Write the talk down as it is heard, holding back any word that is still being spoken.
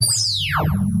All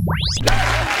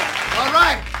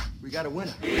right, we got a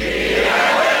winner.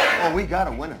 Oh, we got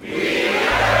a winner.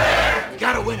 We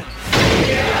got a winner.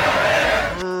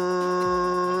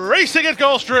 Racing at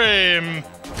Gulfstream.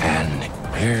 And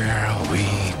here we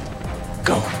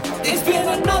go. It's been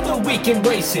another week in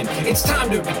racing. It's time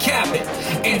to recap it.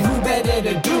 And who better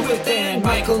to do it than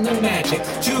Michael and Magic?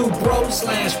 Two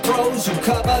bros/pros who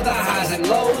cover the highs and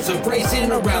lows of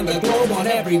racing around the globe on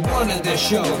every one of their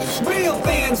shows. Real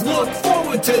fans look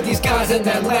forward to these guys and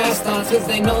their last thoughts, cause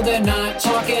they know they're not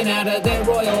talking out of their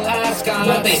royal ascot.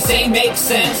 What they say makes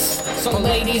sense. So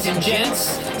ladies and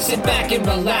gents, sit back and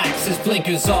relax as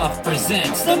Blinkers Off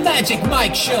presents The Magic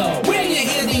Mike Show, where you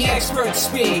hear the experts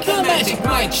speak. The Magic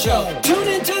Mike Show. Tune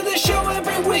into the show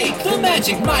every week. The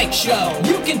Magic Mike Show.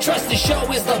 You can trust the show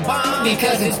is the bomb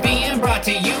because it's being brought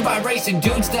to you by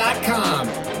RacingDudes.com.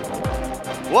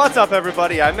 What's up,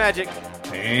 everybody? I'm Magic.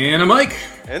 And I'm Mike.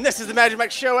 And this is the Magic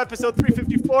Mike Show, episode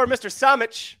 354. Mr.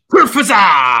 Samich.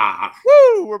 Professor!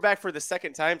 Woo! We're back for the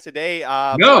second time today.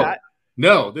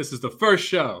 No, this is the first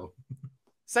show.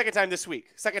 Second time this week.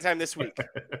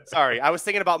 Sorry, I was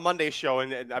thinking about Monday's show,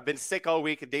 and I've been sick all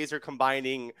week. Days are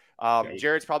combining.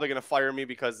 Jared's probably going to fire me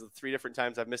because of 3 different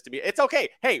times I've missed a meet. It's okay.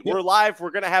 Hey, We're live.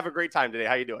 We're going to have a great time today.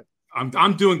 How you doing?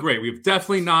 I'm doing great. We've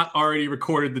definitely not already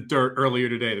recorded the dirt earlier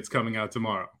today that's coming out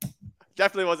tomorrow.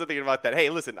 Definitely wasn't thinking about that. Hey,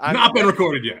 listen. Not been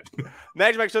recorded yet.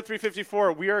 Magic Mike Show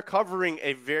 354. We are covering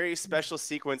a very special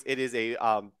sequence. It is a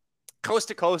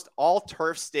coast-to-coast,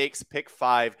 all-turf stakes, pick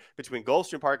 5 between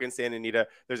Gulfstream Park and Santa Anita.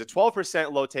 There's a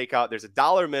 12% low takeout. There's a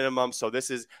 $1 minimum, so this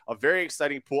is a very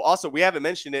exciting pool. Also, we haven't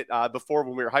mentioned it before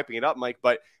when we were hyping it up, Mike,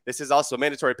 but this is also a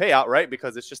mandatory payout, right?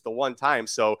 Because it's just the one time.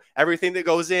 So everything that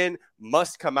goes in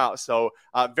must come out. So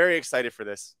very excited for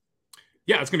this.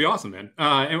 Yeah, it's going to be awesome, man.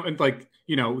 And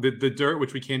the dirt,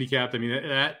 which we handicapped, I mean,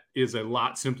 that is a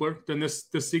lot simpler than this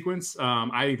sequence.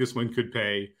 I think this one could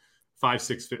pay 5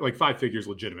 figures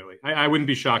legitimately. I wouldn't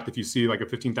be shocked if you see like a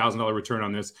 $15,000 return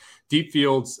on this. Deep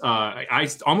fields. I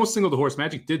almost singled the horse.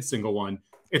 Magic did single one.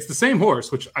 It's the same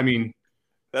horse, which I mean,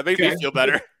 that made me feel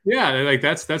better. Yeah, like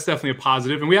that's definitely a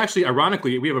positive. And we actually,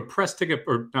 ironically, we have a press ticket,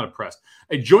 or not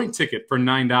a joint ticket for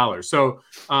 $9. So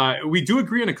we do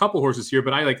agree on a couple horses here,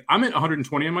 but I'm at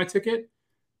 120 on my ticket,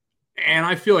 and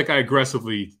I feel like I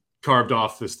aggressively carved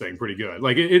off this thing pretty good.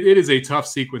 Like it is a tough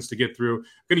sequence to get through. I'm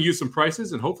going to use some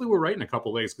prices, and hopefully we're right in a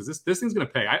couple legs because this thing's going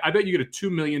to pay. I bet you get a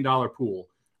 $2 million pool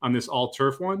on this all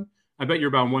turf one. I bet you're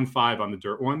about 1.5 on the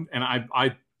dirt one, and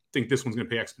I think this one's going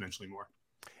to pay exponentially more.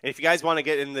 And if you guys want to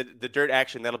get in the dirt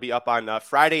action, that'll be up on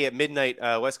Friday at midnight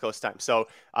West Coast time. So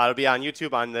it'll be on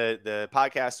YouTube on the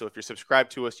podcast. So if you're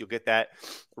subscribed to us, you'll get that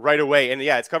right away. And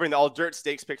yeah, it's covering the all dirt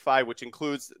stakes pick 5, which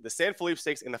includes the San Felipe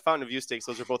Stakes and the Fountain of Youth Stakes.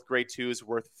 Those are both grade 2s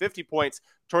worth 50 points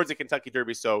towards the Kentucky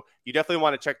Derby. So you definitely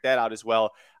want to check that out as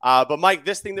well. But Mike,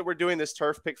 this thing that we're doing, this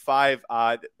turf pick 5,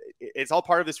 it's all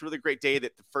part of this really great day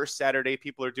that the first Saturday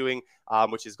people are doing,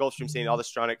 which is Gulfstream State and all the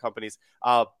Stronach companies.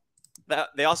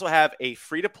 They also have a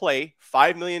free-to-play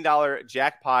 $5 million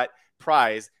jackpot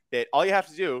prize that all you have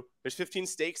to do, there's 15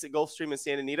 stakes at Gulfstream and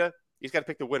Santa Anita. You just got to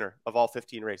pick the winner of all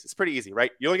 15 races. It's pretty easy,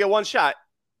 right? You only get one shot.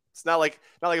 It's not like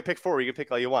a pick 4 where you can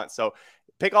pick all you want. So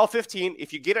pick all 15.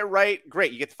 If you get it right,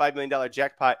 great. You get the $5 million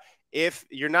jackpot. If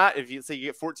you say you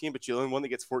get 14, but you're the only one that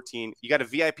gets 14, you got a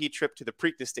VIP trip to the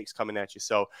Preakness Stakes coming at you.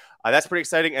 So that's pretty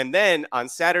exciting. And then on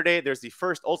Saturday, there's the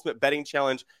first Ultimate Betting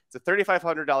Challenge. It's a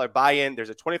 $3,500 buy-in. There's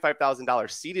a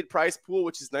 $25,000 seeded prize pool,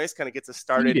 which is nice. Kind of gets us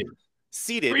started.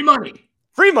 Seeded.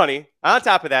 Free money. On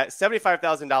top of that,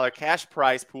 $75,000 cash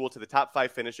prize pool to the top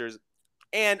 5 finishers.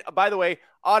 And by the way,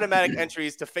 automatic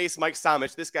entries to face Mike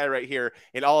Samich, this guy right here,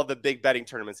 in all of the big betting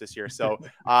tournaments this year. So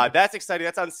that's exciting.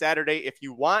 That's on Saturday. If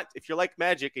you're like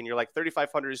Magic and you're like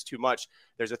 3,500 is too much,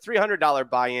 there's a $300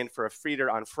 buy-in for a feeder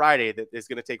on Friday that is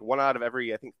going to take 1 out of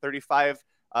every, I think, 35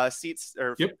 seats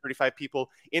or 35 people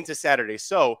into Saturday.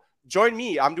 So join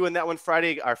me. I'm doing that one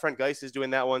Friday. Our friend Geis is doing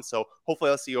that one. So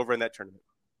hopefully I'll see you over in that tournament.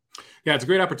 Yeah, it's a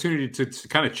great opportunity to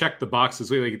kind of check the boxes.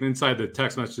 Like inside the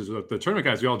text messages with the tournament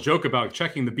guys, we all joke about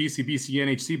checking the BCBC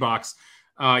NHC box.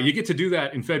 You get to do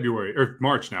that in February or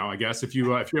March now, I guess, if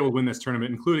you're able to win this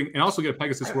tournament, and also get a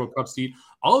Pegasus World Cup seat.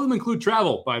 All of them include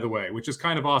travel, by the way, which is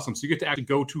kind of awesome. So you get to actually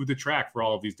go to the track for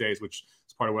all of these days, which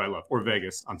is part of what I love, or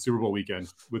Vegas on Super Bowl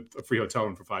weekend with a free hotel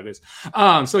room for 5 days.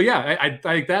 So yeah, I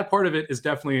think that part of it is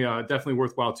definitely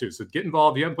worthwhile too. So get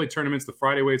involved. If you haven't played tournaments, the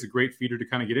Friday way is a great feeder to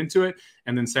kind of get into it.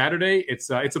 And then Saturday, it's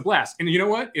a blast. And you know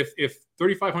what? If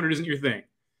 3,500 isn't your thing,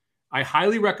 I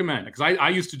highly recommend it, because I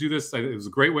used to do this. It was a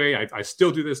great way. I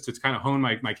still do this to kind of hone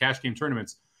my cash game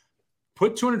tournaments.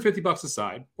 Put $250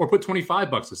 aside or put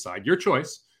 $25 aside, your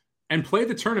choice, and play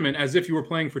the tournament as if you were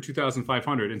playing for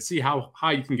 2,500 and see how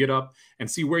high you can get up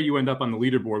and see where you end up on the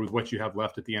leaderboard with what you have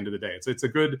left at the end of the day. It's a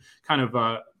good kind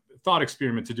of thought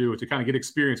experiment to do to kind of get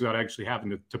experience without actually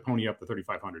having to pony up the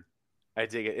 3,500. I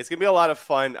dig it. It's going to be a lot of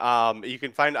fun. You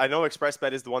can find, I know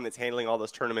ExpressBet is the one that's handling all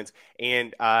those tournaments.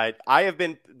 And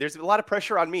there's a lot of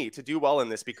pressure on me to do well in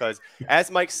this because,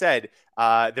 as Mike said,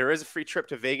 there is a free trip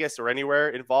to Vegas or anywhere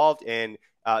involved. And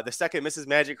the second Mrs.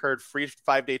 Magic heard free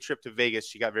 5-day trip to Vegas,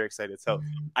 she got very excited. So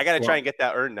I got to try and get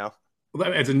that earned now.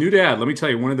 As a new dad, let me tell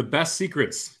you, one of the best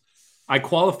secrets, I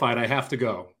qualified, I have to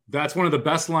go. That's one of the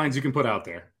best lines you can put out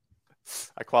there.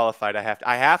 I qualified.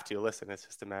 I have to. Listen, it's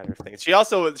just a matter of things. She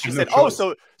said, "Oh,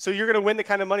 so you're going to win the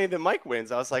kind of money that Mike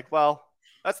wins." I was like, "Well,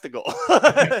 that's the goal.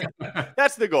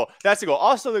 That's the goal. That's the goal."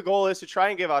 Also, the goal is to try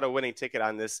and give out a winning ticket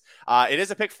on this. It is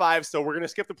a pick 5, so we're going to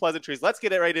skip the pleasantries. Let's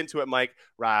get it right into it, Mike.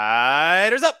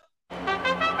 Riders up.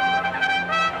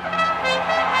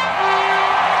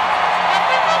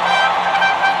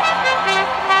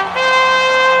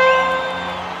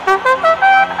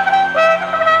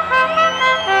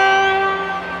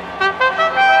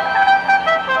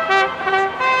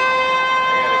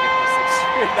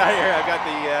 I got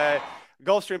the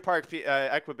Gulfstream Park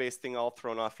Equibase thing all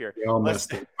thrown off here. All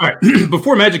right,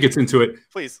 before Magic gets into it,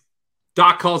 please.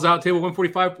 Doc calls out table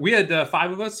 145. We had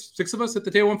 6 of us at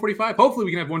the table 145. Hopefully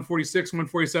we can have 146,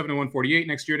 147, and 148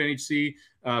 next year at NHC.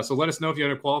 So let us know if you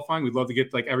end up qualifying. We'd love to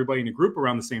get like everybody in a group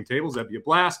around the same tables. That'd be a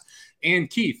blast. And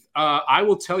Keith, I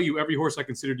will tell you every horse I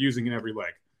considered using in every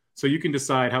leg. So you can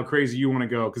decide how crazy you want to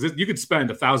go because you could spend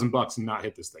 $1,000 and not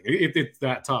hit this thing. It's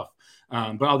that tough.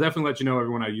 But I'll definitely let you know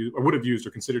everyone I use or would have used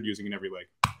or considered using in every leg.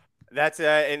 That's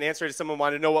an answer to someone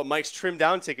wanted to know what Mike's trimmed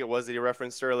down ticket was that he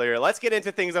referenced earlier. Let's get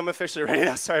into things. I'm officially ready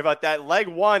now. Sorry about that. Leg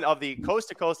 1 of the Coast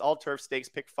to Coast All Turf Stakes,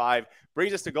 pick 5,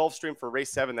 brings us to Gulfstream for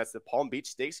race 7. That's the Palm Beach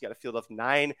Stakes. You got a field of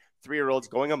 9 3-year-olds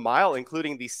going a mile,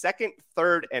 including the 2nd,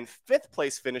 3rd, and 5th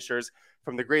place finishers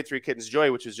from the Grade 3 Kitten's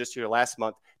Joy, which was just here last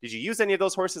month. Did you use any of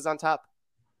those horses on top?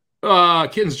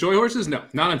 Kitten's Joy horses? No,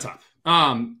 not on top.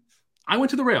 I went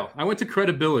to the rail. I went to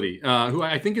Credibility, who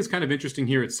I think is kind of interesting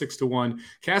here at 6-1.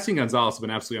 Cassie and Gonzalez have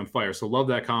been absolutely on fire, so love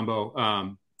that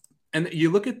combo. And you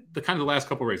look at the kind of the last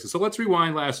couple races. So let's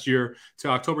rewind last year to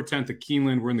October 10th at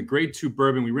Keeneland. We're in the Grade 2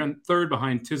 Bourbon. We ran 3rd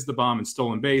behind Tiz the Bomb and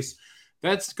Stolen Base.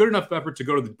 That's good enough effort to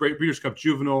go to the Breeders' Cup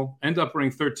Juvenile, end up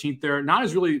running 13th there. Not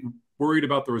as really worried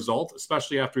about the result,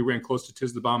 especially after we ran close to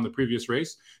Tiz the Bomb the previous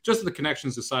race. Just that the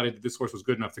connections decided that this horse was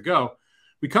good enough to go.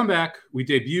 We come back, we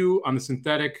debut on the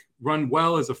synthetic, run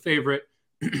well as a favorite.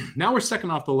 Now we're second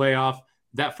off the layoff.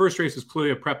 That first race is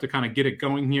clearly a prep to kind of get it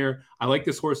going here. I like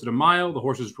this horse at a mile. The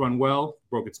horse has run well.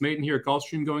 Broke its maiden here at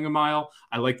Gulfstream going a mile.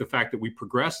 I like the fact that we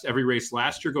progressed every race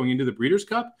last year going into the Breeders'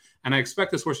 Cup. And I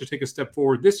expect this horse to take a step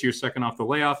forward this year, second off the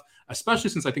layoff,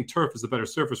 especially since I think turf is the better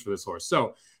surface for this horse.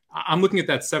 So I'm looking at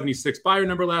that 76 buyer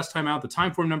number last time out, the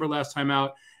time form number last time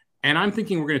out. And I'm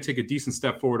thinking we're going to take a decent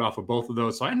step forward off of both of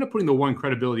those. So I ended up putting the one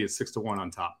Credibility at 6-1 on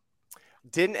top.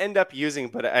 Didn't end up using,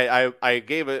 but I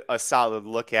gave it a solid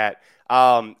look at.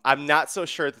 I'm not so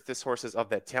sure that this horse is of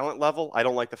that talent level. I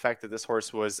don't like the fact that this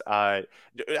horse was I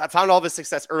found all the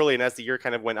success early, and as the year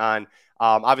kind of went on,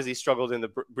 obviously struggled in the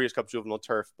Breeders' Cup Juvenile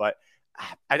Turf, but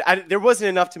there wasn't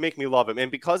enough to make me love him. And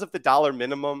because of the dollar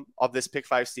minimum of this pick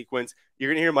 5 sequence, you're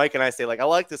going to hear Mike and I say, like, I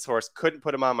like this horse. Couldn't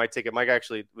put him on my ticket. Mike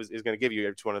actually is going to give you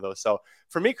each one of those. So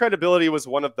for me, Credibility was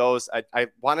one of those. I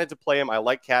wanted to play him. I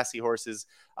like Cassie horses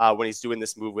when he's doing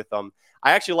this move with them.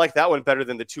 I actually like that one better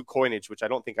than the 2 Coinage, which I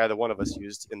don't think either one of us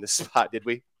used in this spot. Did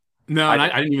we? No,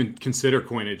 I didn't even consider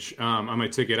Coinage on my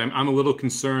ticket. I'm a little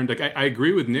concerned. Like I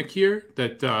agree with Nick here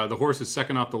that the horse is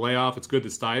second off the layoff. It's good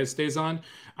that Styles stays on.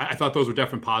 I thought those were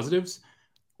definite positives.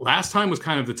 Last time was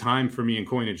kind of the time for me in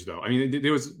Coinage, though. I mean,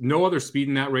 there was no other speed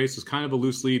in that race. It was kind of a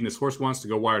loose lead, and this horse wants to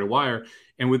go wire to wire.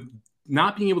 And with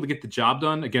not being able to get the job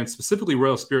done against specifically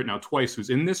Royal Spirit now twice,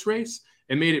 who's in this race,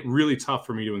 it made it really tough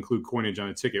for me to include Coinage on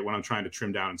a ticket when I'm trying to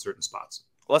trim down in certain spots.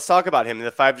 Let's talk about him.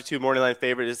 The 5-2 morning line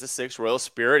favorite is the 6 Royal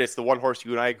Spirit. It's the one horse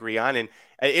you and I agree on. And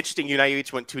interesting, you and I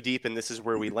each went too deep, and this is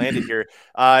where we landed here.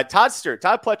 Todd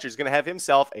Pletcher is going to have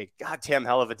himself a goddamn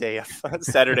hell of a day on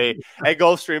Saturday at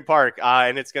Gulfstream Park.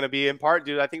 And it's going to be in part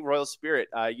due to, I think, Royal Spirit.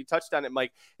 You touched on it,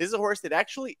 Mike. This is a horse that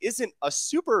actually isn't a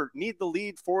super need the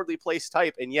lead forwardly placed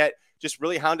type, and yet just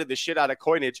really hounded the shit out of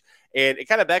Coinage. And it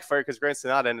kind of backfired because Grant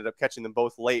Sonata ended up catching them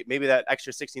both late. Maybe that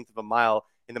extra 16th of a mile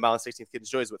in the mile and 16th Kitten's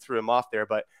Joy is what threw him off there.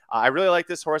 But I really like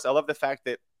this horse. I love the fact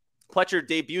that Pletcher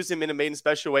debuts him in a maiden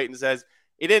special weight and says,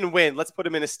 he didn't win. Let's put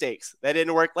him in a stakes. That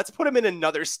didn't work. Let's put him in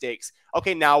another stakes.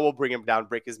 Okay, now we'll bring him down,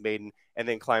 break his maiden, and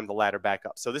then climb the ladder back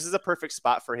up. So this is a perfect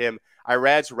spot for him.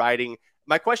 Irad's riding.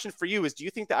 My question for you is, do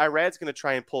you think that Irad's going to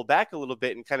try and pull back a little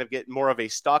bit and kind of get more of a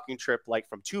stalking trip like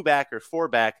from 2-back or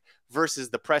 4-back versus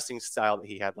the pressing style that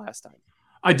he had last time?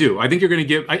 I do. I think you're going to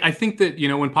give. I think that,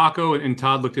 when Paco and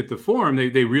Todd looked at the form,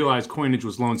 they realized coinage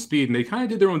was lone speed, and they kind of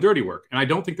did their own dirty work. And I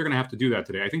don't think they're going to have to do that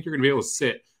today. I think you're going to be able to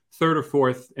sit third or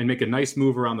fourth and make a nice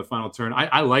move around the final turn.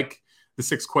 I like the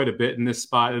 6 quite a bit in this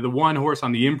spot. The 1 horse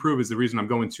on the improve is the reason I'm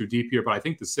going too deep here, but I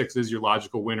think the 6 is your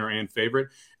logical winner and favorite.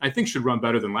 I think should run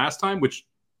better than last time, which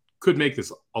could make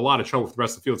this a lot of trouble with the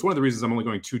rest of the field. It's one of the reasons I'm only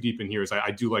going too deep in here is I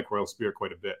do like Royal Spirit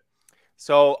quite a bit.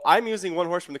 So I'm using 1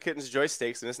 horse from the Kitten's Joy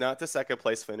Stakes, and it's not the 2nd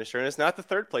place finisher, and it's not the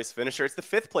 3rd place finisher. It's the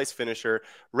 5th place finisher,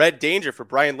 Red Danger for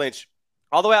Brian Lynch,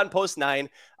 all the way out in post 9.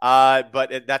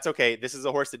 But that's okay. This is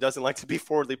a horse that doesn't like to be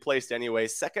forwardly placed anyway.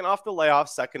 2nd off the layoff,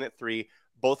 2nd at 3,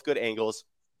 both good angles.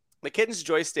 The Kitten's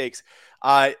Joy Stakes,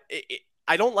 I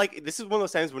don't like. This is one of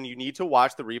those times when you need to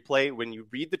watch the replay. When you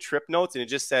read the trip notes and it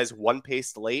just says 1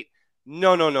 pace late.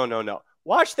 No.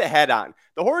 Watch the head on.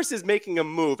 The horse is making a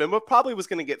move, and what probably was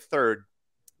going to get 3rd.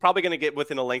 Probably going to get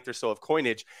within a length or so of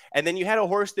coinage. And then you had a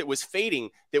horse that was fading,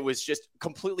 that was just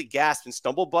completely gasped and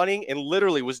stumble bunnying and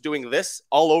literally was doing this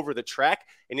all over the track.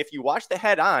 And if you watch the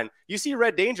head on, you see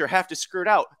Red Danger have to skirt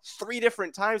out 3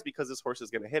 different times because this horse is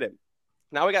going to hit him.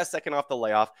 Now we got 2nd off the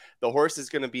layoff. The horse is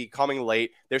going to be coming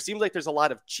late. There seems like there's a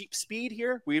lot of cheap speed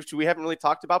here. We haven't really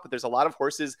talked about, but there's a lot of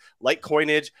horses like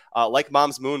Coinage, like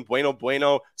Mom's Moon,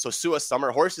 Bueno, Sosua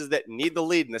Summer, horses that need the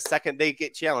lead. And the second they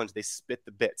get challenged, they spit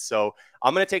the bit. So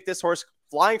I'm going to take this horse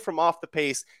flying from off the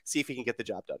pace, see if he can get the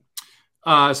job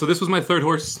done. So this was my 3rd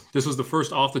horse. This was the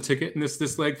first off the ticket in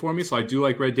this leg for me. So I do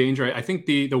like Red Danger. I think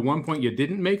the 1 point you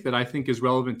didn't make that I think is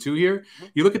relevant too here.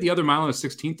 You look at the other mile in the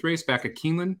 16th race back at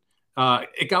Keeneland.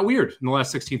 It got weird in the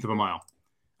last 16th of a mile.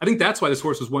 I think that's why this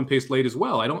horse was 1 pace late as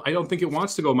well. I don't think it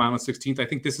wants to go a mile and 16th. I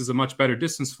think this is a much better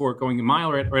distance for it going a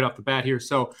mile right off the bat here.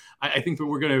 So I think that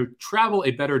we're going to travel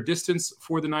a better distance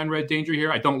for the 9 Red Danger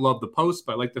here. I don't love the post,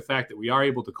 but I like the fact that we are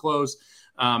able to close.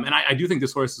 And I do think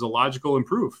this horse is a logical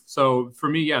improve. So for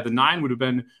me, the 9 would have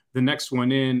been the next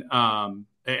one in.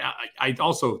 I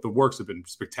also, the works have been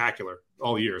spectacular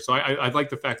all year. So I like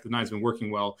the fact that the 9's been working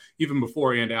well even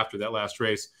before and after that last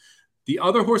race. The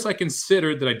other horse I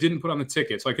considered that I didn't put on the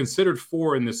ticket, so I considered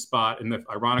 4 in this spot, and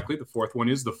ironically, the 4th one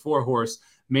is the 4 horse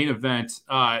Main Event.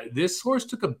 This horse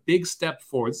took a big step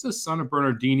forward. This is the son of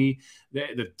Bernardini.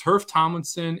 The turf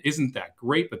Tomlinson isn't that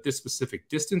great, but this specific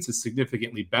distance is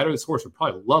significantly better. This horse would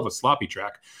probably love a sloppy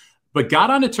track, but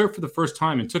got onto turf for the first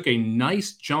time and took a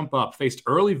nice jump up, faced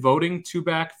early voting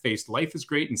 2-back, faced Life is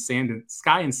Great and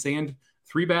Sky and Sand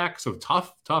 3-back, so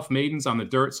tough maidens on the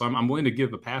dirt, so I'm willing to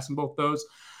give a pass in both those.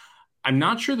 I'm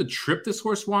not sure the trip this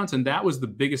horse wants, and that was the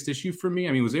biggest issue for me. I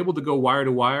mean, he was able to go wire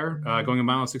to wire, going a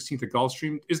mile and 16th at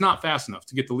Gulfstream is not fast enough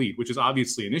to get the lead, which is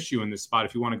obviously an issue in this spot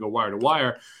if you want to go wire to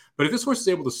wire. But if this horse is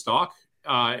able to stalk,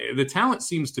 the talent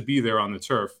seems to be there on the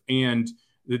turf. And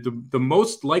the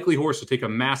most likely horse to take a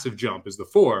massive jump is the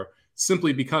 4,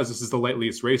 simply because this is the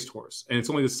lightliest raced horse, and it's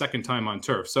only the 2nd time on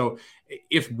turf. So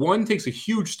if 1 takes a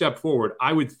huge step forward,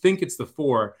 I would think it's the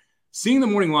 4. Seeing the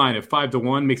morning line at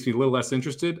 5-1 makes me a little less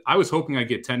interested. I was hoping I'd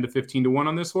get 10 to 15-1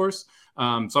 on this horse.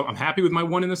 So I'm happy with my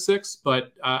 1 in the 6,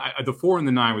 but the 4 and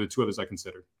the 9 were the 2 others I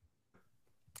considered.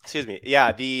 Excuse me.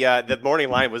 Yeah, the morning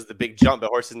line was the big jump. The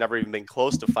horse has never even been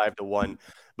close to 5-1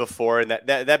 before. And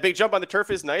that big jump on the turf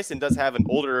is nice and does have an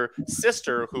older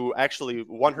sister who actually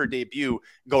won her debut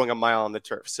going a mile on the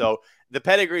turf. So the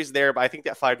pedigree's there, but I think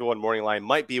that 5-1 morning line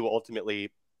might be what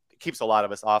ultimately keeps a lot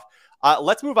of us off.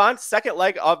 Let's move on. 2nd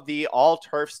leg of the all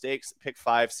turf stakes pick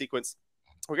 5 sequence.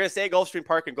 We're going to stay at Gulfstream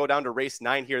Park and go down to race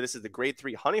 9 here. This is the grade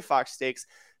 3 Honey Fox Stakes,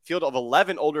 field of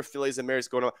 11 older fillies and mares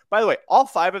going on. By the way, all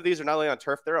 5 of these are not only on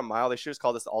turf, they're a mile. They should have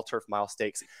called this the all turf mile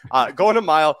stakes. Going a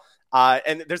mile.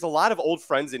 And there's a lot of old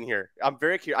friends in here. I'm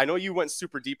very curious. I know you went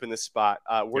super deep in this spot.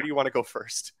 Where do you want to go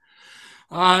first?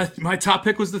 My top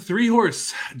pick was the 3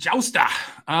 horse Jousta.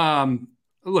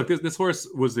 Look, this horse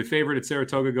was the favorite at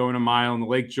Saratoga going a mile in the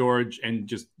Lake George and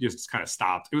just kind of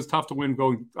stopped. It was tough to win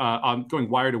going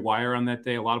wire to wire on that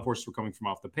day. A lot of horses were coming from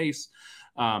off the pace.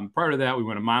 Prior to that, we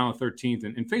went a mile and 13th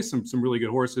and faced some really good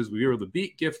horses. We were able to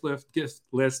beat Gift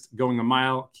List going a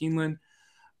mile, Keeneland.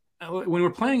 When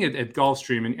we're playing it at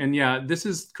Gulfstream,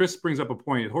 and Chris brings up a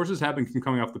point. Horses have been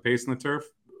coming off the pace on the turf,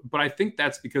 but I think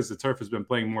that's because the turf has been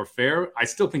playing more fair. I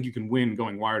still think you can win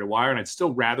going wire to wire, and I'd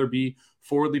still rather be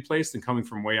forwardly placed than coming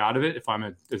from way out of it if I'm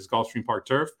at this Gulfstream Park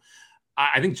turf.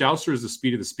 I think Jouster is the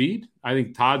speed of the speed. I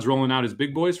think Todd's rolling out his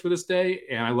big boys for this day,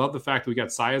 and I love the fact that we got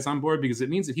Saez on board because it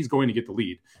means that he's going to get the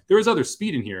lead. There is other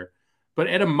speed in here, but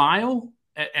at a mile,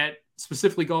 at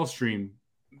specifically Gulfstream,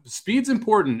 speed's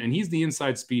important, and he's the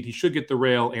inside speed. He should get the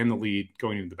rail and the lead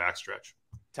going into the backstretch.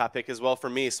 Top pick as well for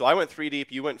me. So I went 3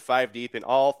 deep, you went 5 deep, and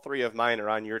all 3 of mine are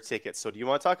on your ticket. So do you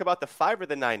want to talk about the 5 or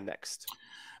the 9 next?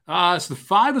 So the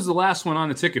 5 is the last one on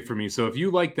the ticket for me. So if you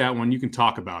like that one, you can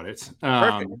talk about it.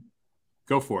 Perfect.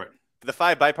 Go for it. The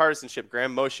 5, Bipartisanship,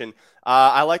 Graham Motion.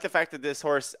 I like the fact that this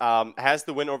horse has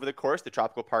the win over the course, the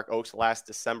Tropical Park Oaks last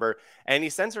December, and he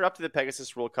sends her up to the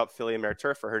Pegasus World Cup Filly Mare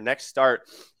Turf for her next start.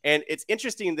 And it's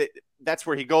interesting that that's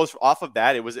where he goes off of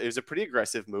that. It was a pretty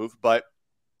aggressive move, but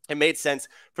it made sense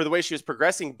for the way she was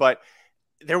progressing. But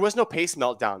there was no pace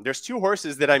meltdown. There's 2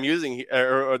 horses that I'm using,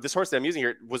 or this horse that I'm using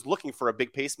here was looking for a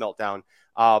big pace meltdown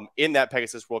in that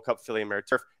Pegasus World Cup Filly Mare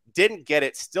Turf. Didn't get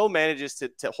it, still manages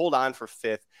to hold on for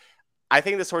 5th. I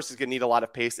think this horse is going to need a lot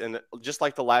of pace, and just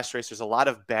like the last race, there's a lot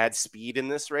of bad speed in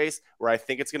this race where I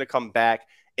think it's going to come back.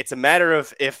 It's a matter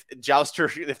of if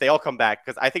they all come back,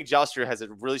 because I think Jouster has a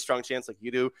really strong chance, like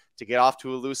you do, to get off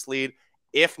to a loose lead.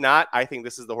 If not, I think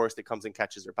this is the horse that comes and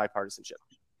catches her, Bipartisanship.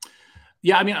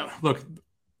 Yeah, I mean, look,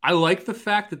 I like the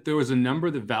fact that there was a number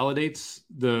that validates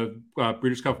the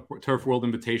Breeders' Cup Turf World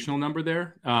Invitational number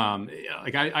there.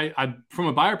 I from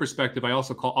a buyer perspective, I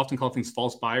also often call things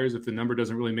false buyers if the number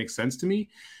doesn't really make sense to me.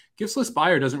 Giftless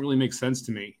buyer doesn't really make sense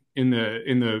to me in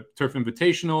the Turf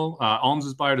Invitational.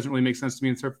 Alms's buyer doesn't really make sense to me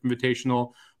in the Turf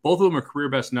Invitational. Both of them are career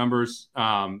best numbers.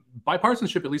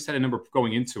 Bipartisanship at least had a number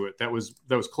going into it that was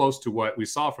close to what we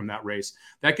saw from that race.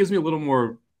 That gives me a little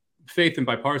more faith in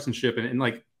Bipartisanship, and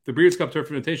like the Breeders' Cup Turf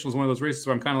Invitational is one of those races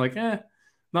where I'm kind of like,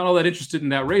 not all that interested in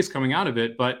that race coming out of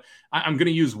it, but I'm going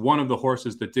to use one of the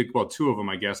horses that did, well, 2 of them,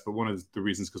 I guess, but one of the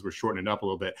reasons because we're shortening it up a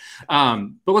little bit.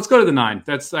 But let's go to the 9.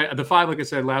 That's the 5, like I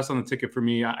said, last on the ticket for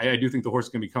me. I do think the horse is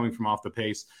going to be coming from off the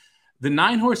pace. The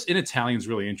 9 horse in Italian is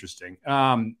really interesting.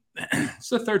 It's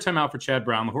the 3rd time out for Chad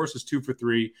Brown. The horse is 2 for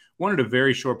 3, won at a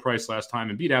very short price last time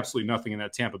and beat absolutely nothing in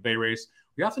that Tampa Bay race.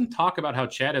 We often talk about how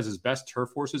Chad has his best turf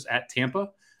horses at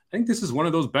Tampa. I think this is one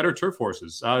of those better turf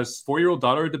horses. His 4-year-old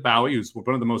daughter, DeBowie, who's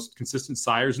one of the most consistent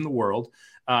sires in the world,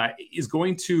 is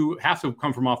going to have to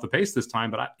come from off the pace this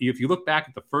time. But if you look back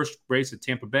at the first race at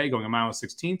Tampa Bay, going a mile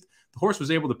 16th, the horse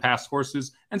was able to pass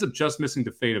horses, ends up just missing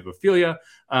the fate of Ophelia.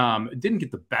 Didn't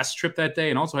get the best trip that day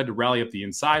and also had to rally up the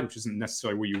inside, which isn't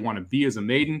necessarily where you want to be as a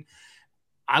maiden.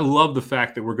 I love the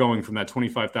fact that we're going from that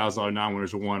 $25,000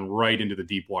 non-winners of 1 right into the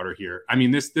deep water here. I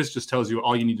mean, this just tells you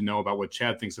all you need to know about what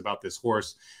Chad thinks about this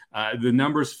horse. The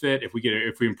numbers fit. If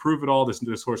we improve it all,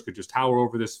 this horse could just tower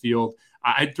over this field.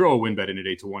 I'd throw a win bet in at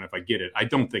 8-1 if I get it. I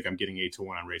don't think I'm getting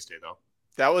 8-1 on race day though.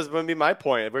 That was going to be my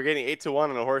point. We're getting 8-1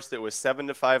 on a horse that was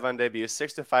 7-5 on debut,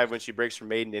 6-5 when she breaks her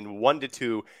maiden, and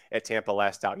 1-2 at Tampa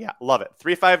last out. Yeah, love it.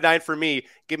 3-5-9 for me.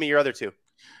 Give me your other 2. I'm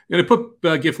going to put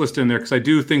Giftless in there because I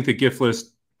do think that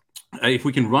Giftless, if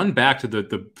we can run back to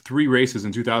the 3 races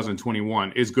in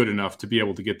 2021, is good enough to be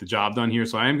able to get the job done here.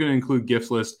 So I am going to include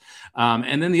Giftless.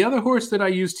 And then the other horse that I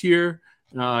used here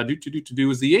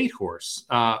is the 8 horse,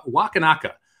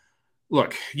 Wakanaka.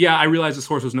 Look, yeah, I realize this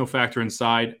horse was no factor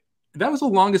inside. That was the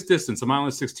longest distance, a mile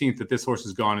and 16th, that this horse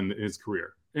has gone in his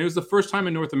career. And it was the first time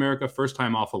in North America, first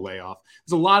time off a layoff.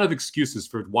 There's a lot of excuses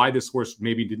for why this horse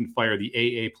maybe didn't fire the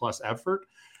AA plus effort.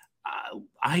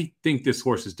 I think this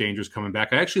horse is dangerous coming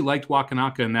back. I actually liked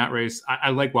Wakanaka in that race. I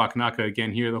like Wakanaka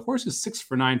again here. The horse is 6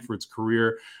 for 9 for its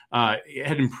career. It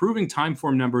had improving time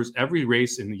form numbers every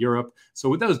race in Europe. So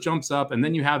with those jumps up, and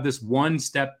then you have this 1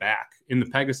 step back in the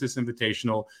Pegasus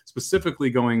Invitational, specifically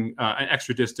going an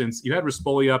extra distance. You had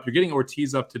Rispoli up. You're getting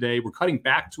Ortiz up today. We're cutting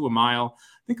back to a mile.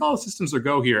 I think all the systems are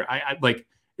go here. I like,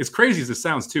 as crazy as it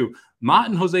sounds too, Mott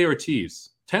and Jose Ortiz,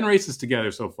 10 races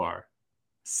together so far.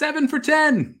 7 for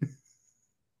 10.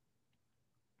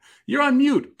 You're on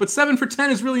mute, but 7 for 10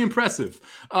 is really impressive.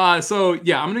 So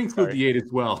yeah, I'm going to include the 8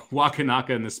 as well. Wakanaka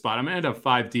in this spot. I'm going to end up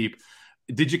 5 deep.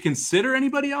 Did you consider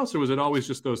anybody else, or was it always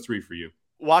just those 3 for you?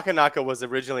 Wakanaka was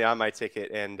originally on my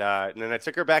ticket, and then I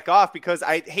took her back off because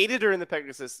I hated her in the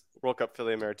Pegasus World Cup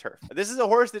Filly Mare Turf. This is a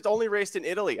horse that's only raced in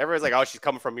Italy. Everyone's like, oh, she's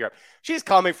coming from Europe. She's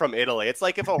coming from Italy. It's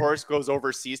like if a horse goes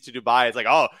overseas to Dubai, it's like,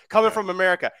 oh, coming from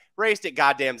America. Raced at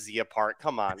goddamn Zia Park.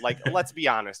 Come on. Like, let's be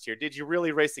honest here. Did you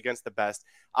really race against the best?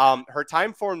 Her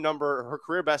time form number, her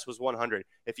career best was 100.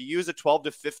 If you use a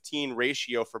 12-15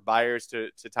 ratio for buyers to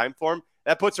time form,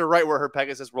 that puts her right where her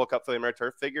Pegasus World Cup Filly Mare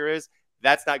Turf figure is.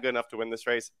 That's not good enough to win this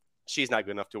race. She's not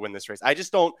good enough to win this race. I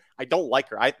don't like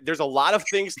her. There's a lot of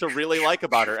things to really like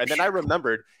about her. And then I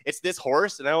remembered it's this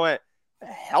horse, and I went, the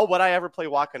hell would I ever play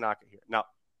Wakanaka here? No,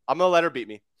 I'm going to let her beat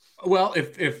me. Well,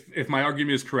 if my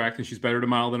argument is correct and she's better at a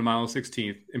mile than a mile and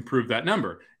 16th, improve that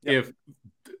number. Yep. If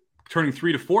turning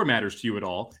 3 to 4 matters to you at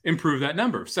all, improve that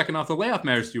number. If second off the layoff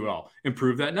matters to you at all,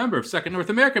 improve that number. If second North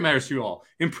America matters to you all,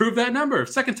 improve that number. If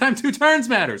second time 2 turns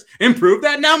matters, improve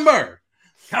that number.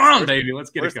 Come on, baby. Let's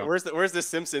get it going. Where's the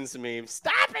Simpsons meme?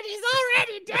 Stop it. He's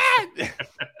already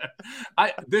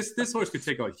dead. This horse could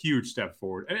take a huge step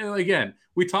forward. And again,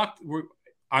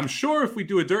 I'm sure if we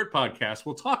do a dirt podcast,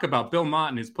 we'll talk about Bill Mott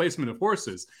and his placement of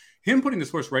horses. Him putting this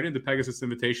horse right into Pegasus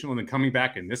Invitational and then coming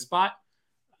back in this spot,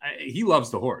 he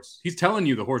loves the horse. He's telling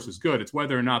you the horse is good. It's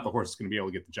whether or not the horse is going to be able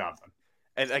to get the job done.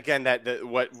 And again,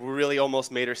 what really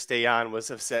almost made her stay on was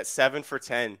a set 7 for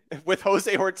 10 with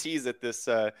Jose Ortiz at this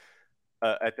at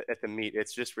the meet.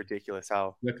 It's just ridiculous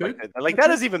how that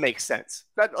doesn't even make sense.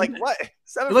 What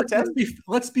 7 for 10?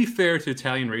 Let's be fair to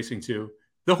Italian racing too.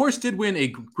 The horse did win a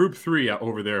Group 3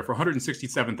 over there for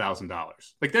 $167,000.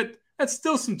 Like that's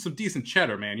still some decent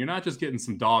cheddar, man. You're not just getting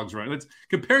some dogs running.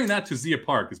 Comparing that to Zia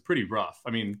Park is pretty rough. I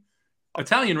mean,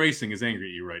 Italian racing is angry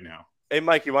at you right now. Hey,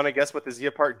 Mike, you want to guess what the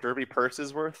Zia Park Derby purse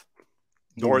is worth?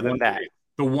 More than that.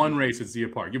 The one race at Zia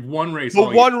Park. You have one race. The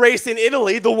one race in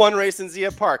Italy, the one race in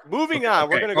Zia Park. Moving on.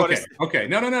 We're going to go to... Okay.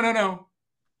 No.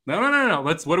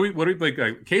 What do we like?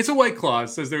 A case of White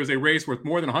Claws says there was a race worth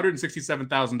more than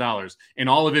 $167,000 in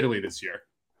all of Italy this year.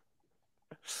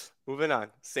 Moving on.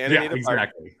 Santa Anita Park.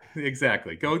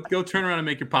 Exactly. Go turn around and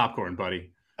make your popcorn,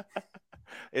 buddy.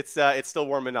 It's still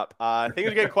warming up. Things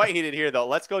are getting quite heated here, though.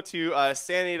 Let's go to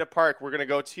Santa Anita Park. We're going to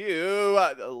go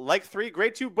to Leg 3,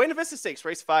 Grade 2, Buena Vista Stakes,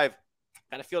 Race 5.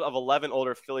 Got a field of 11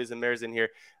 older fillies and mares in here.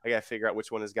 I got to figure out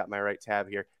which one has got my right tab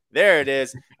here. There it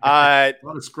is. A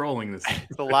lot of scrolling.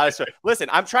 It's a lot of stuff. Listen,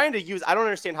 I'm trying to use – I don't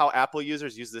understand how Apple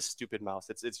users use this stupid mouse.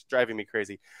 It's driving me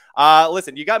crazy.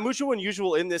 Listen, you got Mucho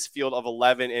Unusual in this field of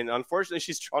 11, and unfortunately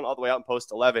she's drawn all the way out in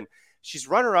post 11. She's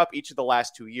runner-up each of the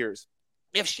last 2 years.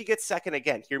 If she gets second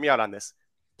again, hear me out on this.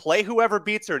 Play whoever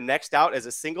beats her next out as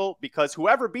a single, because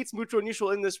whoever beats Mucho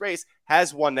Unusual in this race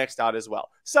has one next out as well.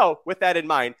 So with that in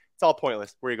mind, it's all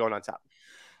pointless. Where are you going on top?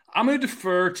 I'm going to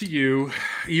defer to you,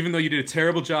 even though you did a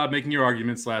terrible job making your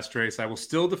arguments last race. I will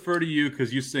still defer to you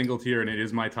because you singled here, and it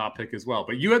is my top pick as well.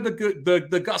 But you had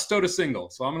the gusto to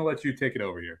single, so I'm going to let you take it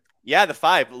over here. Yeah, the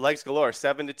 5, Legs Galore,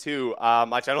 7-2. I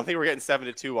don't think we're getting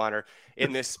 7-2 on her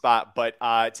in this spot, but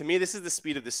to me, this is the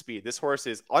speed of the speed. This horse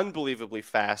is unbelievably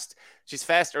fast. She's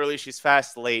fast early, she's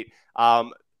fast late.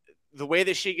 The way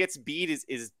that she gets beat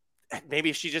is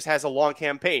maybe she just has a long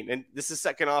campaign, and this is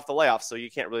second off the layoff, so you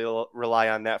can't really rely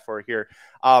on that for her here.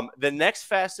 The next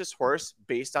fastest horse,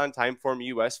 based on Timeform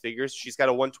US figures, she's got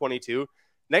a 122.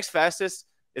 Next fastest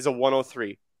is a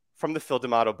 103 from the Phil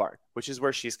D'Amato barn, which is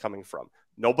where she's coming from.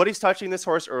 Nobody's touching this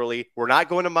horse early. We're not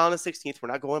going a mile in the 16th. We're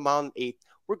not going a mile in the 8th.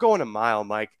 We're going a mile,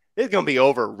 Mike. It's going to be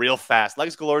over real fast.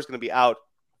 Legs Galore is going to be out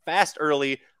fast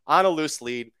early on a loose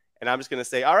lead, and I'm just going to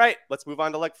say, all right, let's move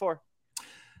on to leg 4.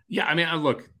 Yeah, I mean,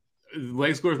 look,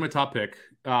 Legs Galore is my top pick.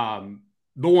 The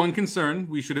one concern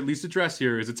we should at least address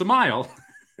here is it's a mile.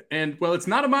 And, well, it's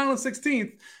not a mile and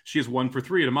 16th. She is 1 for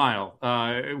 3 at a mile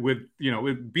with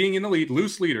being in the lead,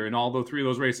 loose leader in all 3 of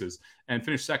those races, and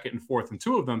finished second and fourth in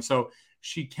 2 of them. So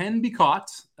she can be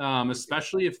caught,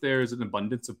 especially if there's an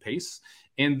abundance of pace.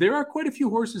 And there are quite a few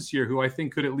horses here who I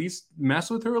think could at least mess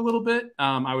with her a little bit.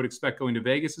 I would expect Going to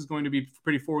Vegas is going to be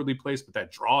pretty forwardly placed, but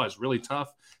that draw is really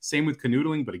tough. Same with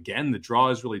Canoodling, but again, the draw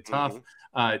is really tough.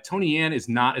 Tony Ann is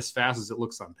not as fast as it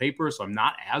looks on paper, so I'm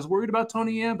not as worried about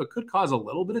Tony Ann, but could cause a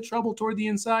little bit of trouble toward the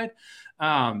inside.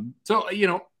 So,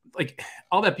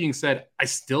 all that being said, I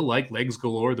still like Legs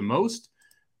Galore the most,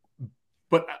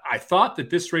 but I thought that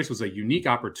this race was a unique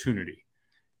opportunity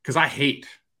because I hate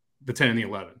the 10 and the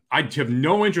 11. I have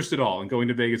no interest at all in Going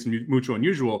to Vegas and Mucho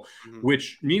Unusual,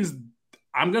 which means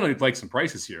I'm going to like some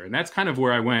prices here. And that's kind of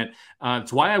where I went.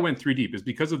 It's why I went 3 deep, is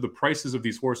because of the prices of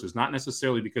these horses, not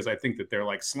necessarily because I think that they're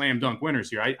like slam dunk winners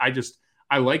here.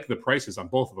 I like the prices on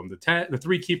both of them. The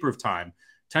 3 Keeper of Time,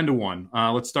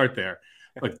 10-1. Let's start there.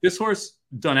 Like, this horse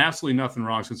done absolutely nothing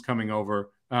wrong since coming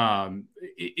over.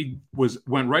 It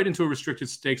went right into a restricted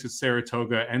stakes at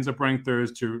Saratoga, ends up ranked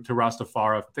third to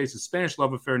Rastafara, faces Spanish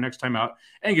Love Affair next time out,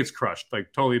 and gets crushed.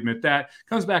 Like, totally admit that.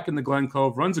 Comes back in the Glen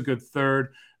Cove, runs a good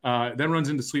third, then runs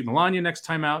into Sweet Melania next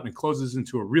time out, and closes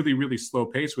into a really, really slow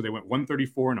pace where they went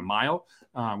 134 in a mile,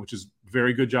 which is a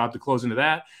very good job to close into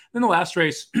that. Then the last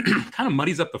race kind of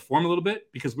muddies up the form a little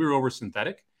bit because we were over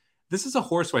synthetic. This is a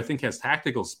horse who I think has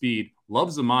tactical speed,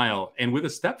 loves a mile, and with a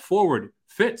step forward,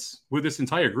 fits with this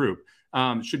entire group.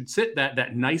 Should sit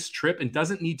that nice trip and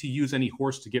doesn't need to use any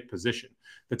horse to get position.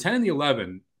 The 10 and the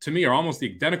 11, to me, are almost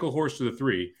the identical horse to the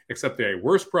 3, except they're a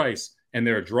worse price and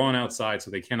they're drawn outside,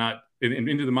 so they cannot,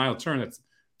 into the mile turn, that's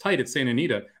tight at Santa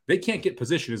Anita, they can't get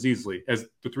position as easily as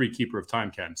the 3 Keeper of Time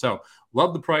can. So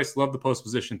love the price, love the post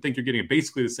position. Think you're getting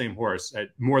basically the same horse at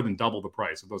more than double the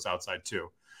price of those outside 2.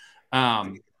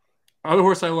 Other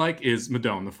horse I like is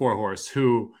Madone, the 4 horse,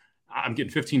 who I'm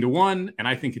getting 15-1, and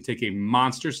I think could take a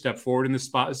monster step forward in this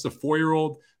spot. This is a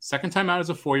 4-year-old, second time out as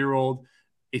a 4-year-old.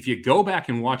 If you go back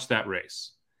and watch that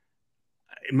race,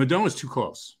 Madone was too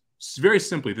close. It's very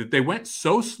simply that they went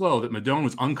so slow that Madone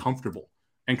was uncomfortable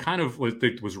and kind of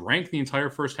was ranked the entire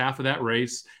first half of that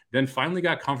race, then finally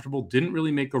got comfortable, didn't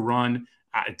really make a run.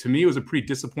 To me, it was a pretty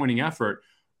disappointing effort.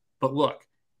 But look,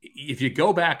 if you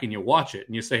go back and you watch it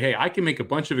and you say, hey, I can make a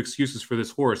bunch of excuses for this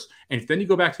horse, and if then you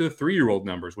go back to the 3-year-old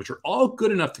numbers, which are all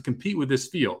good enough to compete with this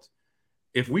field,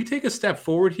 if we take a step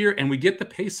forward here and we get the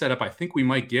pace set up I think we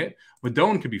might get,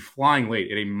 Madone could be flying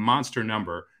late at a monster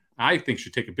number. I think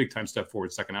should take a big-time step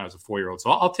forward second out as a 4-year-old. So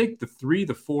I'll take the 3,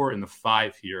 the 4, and the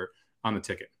 5 here on the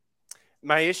ticket.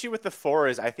 My issue with the 4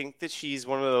 is I think that she's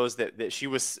one of those that she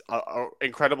was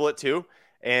incredible at 2.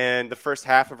 And the first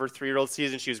half of her 3-year-old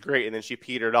season, she was great, and then she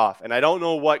petered off. And I don't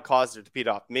know what caused her to peter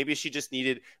off. Maybe she just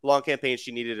needed long campaign.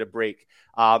 She needed a break.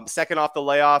 Second off the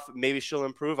layoff, maybe she'll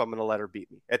improve. I'm going to let her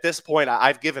beat me. At this point,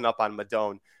 I've given up on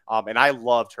Madone, and I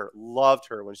loved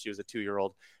her when she was a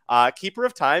 2-year-old. Keeper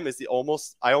of Time is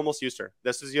I almost used her.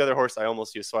 This was the other horse I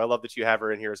almost used. So I love that you have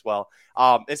her in here as well.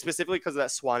 And specifically because of that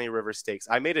Swanee River Stakes.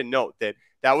 I made a note that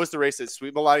was the race that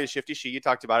Sweet Melody, Shifty She, you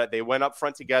talked about it. They went up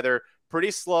front together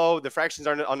pretty slow. The fractions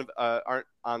aren't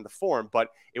on the form, but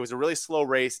it was a really slow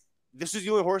race. This was the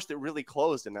only horse that really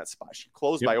closed in that spot. She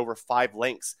closed by over 5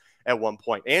 lengths at one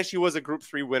point. And she was a Group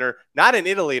 3 winner, not in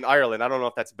Italy and Ireland. I don't know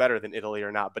if that's better than Italy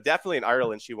or not, but definitely in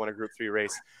Ireland, she won a Group 3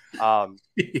 race.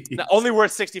 Only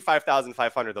worth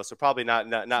 $65,500 though. So probably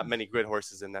not many good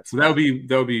horses in that spot. So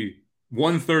that would be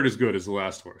 1/3 as good as the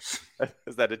last horse.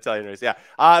 Is that Italian race? Yeah.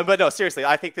 But no, seriously,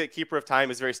 I think that Keeper of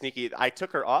Time is very sneaky. I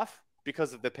took her off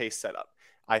because of the pace setup.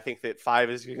 I think that 5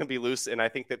 is going to be loose, and I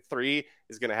think that 3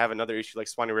 is going to have another issue like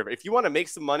Swanee River. If you want to make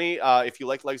some money, if you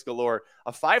like Legs Galore,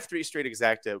 a 5-3 straight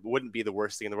exacta wouldn't be the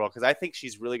worst thing in the world because I think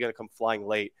she's really going to come flying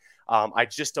late. I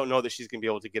just don't know that she's going to be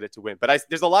able to get it to win. But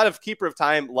there's a lot of Keeper of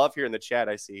Time love here in the chat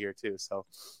I see here too.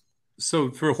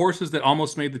 So for horses that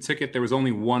almost made the ticket, there was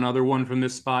only one other one from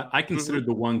this spot. I considered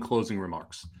the one closing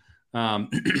remarks. A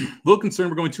little concerned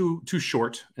we're going too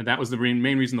short, and that was the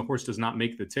main reason the horse does not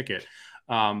make the ticket.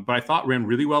 But I thought ran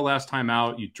really well last time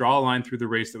out. You draw a line through the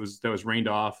race that was rained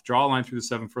off, draw a line through the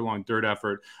 7 furlong dirt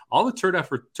effort. All the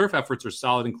turf efforts are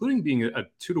solid, including being a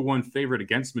 2-1 favorite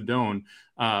against Madone.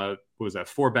 What was that,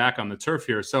 4 back on the turf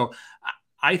here? So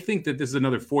I think that this is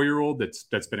another 4-year-old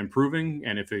that's been improving,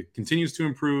 and if it continues to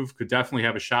improve, could definitely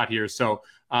have a shot here. So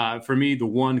for me, the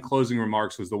one closing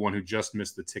remarks was the one who just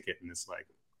missed the ticket in this leg.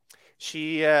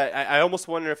 She, I almost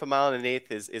wonder if 1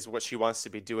 1/8 is what she wants to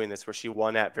be doing this, where she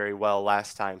won at very well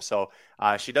last time. So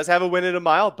she does have a win at 1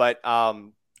 mile, but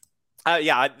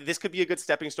this could be a good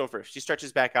stepping stone for her. She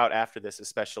stretches back out after this,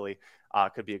 especially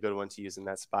could be a good one to use in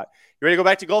that spot. You ready to go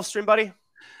back to Gulfstream, buddy?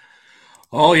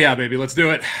 Oh yeah, baby, let's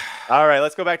do it. All right,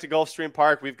 let's go back to Gulfstream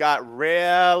Park. We've got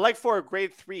leg 4,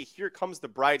 grade 3. Here comes the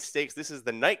Bride Stakes. This is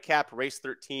the nightcap race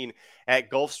 13 at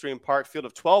Gulfstream Park. Field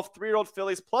of 12 3-year-old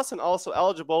fillies plus an also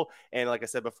eligible. And like I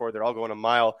said before, they're all going 1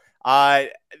 mile.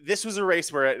 This was a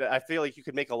race where I feel like you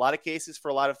could make a lot of cases for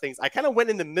a lot of things. I kind of went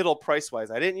in the middle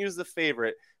price-wise. I didn't use the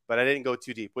favorite, but I didn't go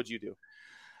too deep. What'd you do?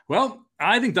 Well,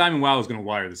 I think Diamond Wow is going to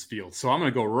wire this field. So I'm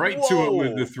going to go right to it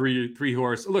with the three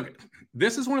horse. Look,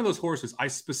 this is one of those horses I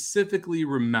specifically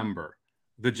remember,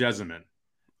 the Jessamine.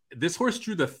 This horse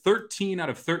drew the 13 out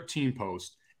of 13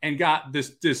 post and got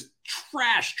this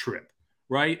trash trip,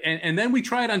 right? And then we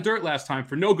tried on dirt last time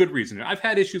for no good reason. I've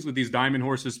had issues with these Diamond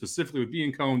horses, specifically with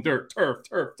being cone, dirt,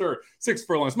 turf, 6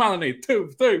 furlongs, 1 1/8,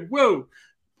 2, 3, whoa.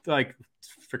 Like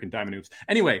freaking Diamond Oops.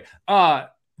 Anyway,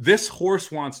 this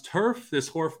horse wants turf. This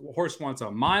horse wants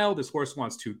 1 mile. This horse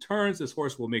wants 2 turns. This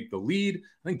horse will make the lead.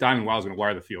 I think Diamond Wow is going to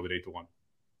wire the field at 8-1.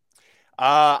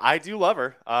 I do love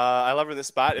her. I love her in this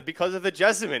spot because of the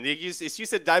Jessamine. You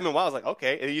said Diamond Wow. I was like,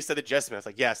 okay. And you said the Jessamine. I was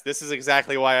like, yes, this is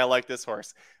exactly why I like this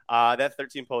horse. That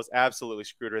 13 post absolutely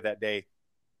screwed her that day.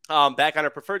 Back on her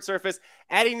preferred surface,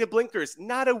 adding the blinkers,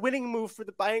 not a winning move for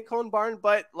the Buy Cone Barn,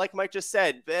 but like Mike just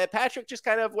said, Patrick just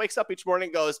kind of wakes up each morning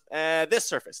and goes, this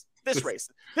surface, this race,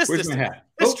 this distance,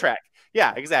 this track.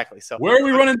 Yeah, exactly. So where are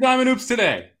we running Diamond Oops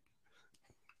today?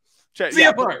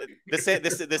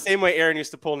 The same way Aaron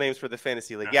used to pull names for the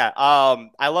fantasy league. Yeah.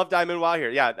 I love Diamond Wow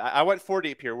here. Yeah. I went 4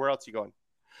 deep here. Where else are you going?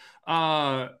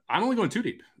 I'm only going 2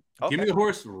 deep. Okay. Give me the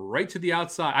horse right to the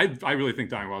outside. I really think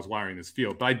Diamond Wow is wiring this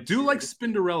field, but I do like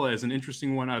Spinderella as an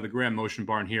interesting one out of the Grand Motion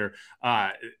Barn here.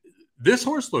 This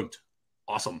horse looked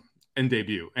awesome in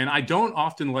debut. And I don't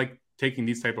often like taking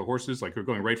these type of horses, like we're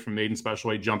going right from maiden special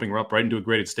weight, jumping up right into a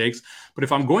graded stakes. But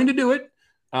if I'm going to do it,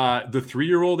 the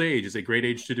 3-year-old age is a great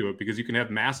age to do it because you can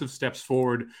have massive steps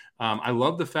forward. I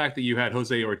love the fact that you had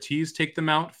Jose Ortiz take them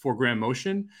out for Grand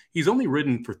Motion. He's only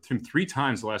ridden for him 3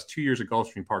 times the last 2 years at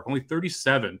Gulfstream Park, only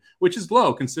 37, which is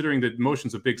low considering that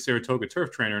Motion's a big Saratoga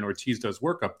turf trainer and Ortiz does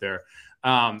work up there.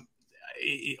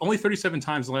 Only 37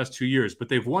 times the last 2 years, but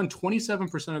they've won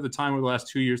 27% of the time over the last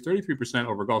 2 years, 33%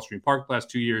 over Gulfstream Park the last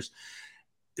 2 years.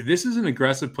 This is an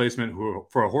aggressive placement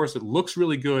for a horse that looks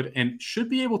really good and should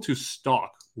be able to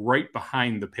stalk right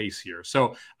behind the pace here.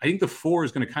 So I think the 4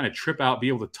 is going to kind of trip out, be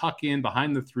able to tuck in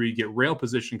behind the 3, get rail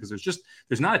position because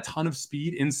there's not a ton of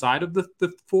speed inside of the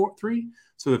 3.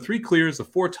 So the 3 clears, the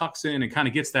 4 tucks in and kind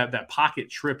of gets that pocket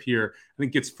trip here. I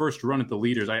think gets first run at the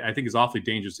leaders. I think is awfully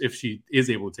dangerous if she is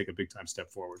able to take a big time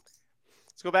step forward.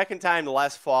 Let's go back in time to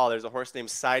last fall. There's a horse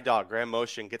named Side Dog. Grand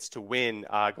Motion gets to win,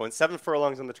 going 7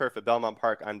 furlongs on the turf at Belmont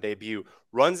Park on debut.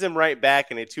 Runs him right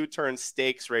back in a 2-turn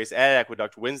stakes race at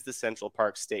Aqueduct, wins the Central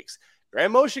Park Stakes.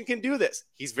 Grand Motion can do this.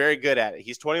 He's very good at it.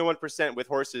 He's 21% with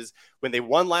horses when they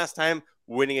won last time,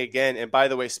 winning again. And by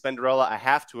the way, Spenderella, a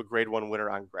half to a grade 1 winner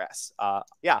on grass.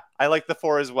 Yeah, I like the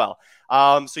 4 as well.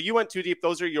 So you went too deep.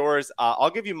 Those are yours. I'll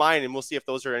give you mine, and we'll see if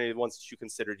those are any of the ones that you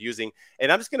considered using.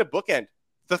 And I'm just going to bookend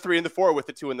the 3 and the 4 with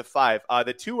the 2 and the 5.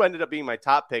 The 2 ended up being my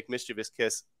top pick, Mischievous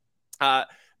Kiss.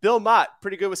 Bill Mott,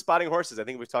 pretty good with spotting horses. I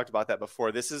think we've talked about that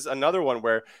before. This is another one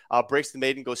where Breaks the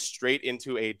Maiden goes straight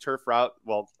into a turf route,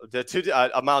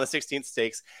 a mile and 16th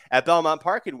stakes at Belmont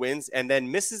Park and wins, and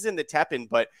then misses in the Tepin,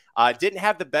 but didn't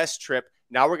have the best trip.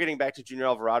 Now we're getting back to Junior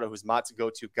Alvarado, who's Mott's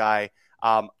go-to guy.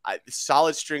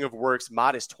 Solid string of works.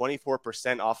 Mott is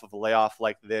 24% off of a layoff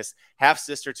like this. Half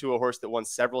sister to a horse that won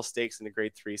several stakes in the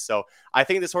grade 3. So I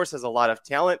think this horse has a lot of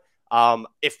talent.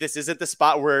 If this isn't the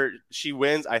spot where she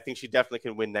wins, I think she definitely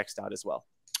can win next out as well.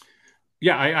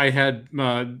 Yeah, I had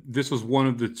this was one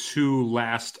of the 2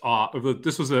 last.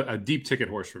 This was a deep ticket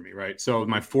horse for me, right? So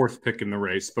my 4th pick in the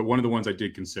race, but one of the ones I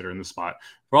did consider in the spot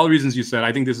for all the reasons you said.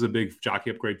 I think this is a big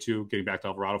jockey upgrade too, getting back to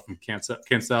Alvarado from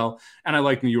Cancel, and I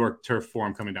like New York turf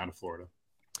form coming down to Florida.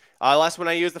 Last one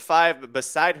I used the 5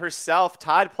 beside herself,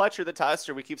 Todd Pletcher, the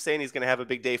Tuster. We keep saying he's going to have a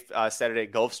big day Saturday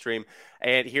at Gulfstream.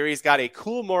 And here he's got a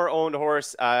Coolmore-owned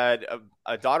horse, a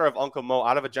daughter of Uncle Mo,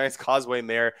 out of a Giants Causeway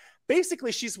mare.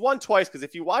 Basically, she's won twice because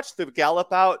if you watch the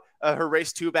gallop out, her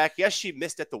race 2 back, yes, she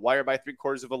missed at the wire by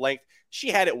 3/4 of a length. She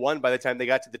had it won by the time they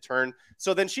got to the turn.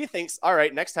 So then she thinks, all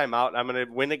right, next time out, I'm going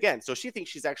to win again. So she thinks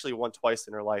she's actually won twice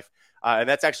in her life. And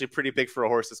that's actually pretty big for a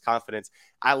horse's confidence.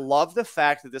 I love the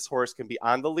fact that this horse can be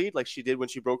on the lead like she did when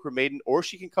she broke her maiden, or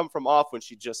she can come from off when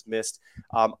she just missed.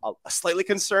 Slightly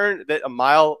concerned that a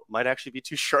mile might actually be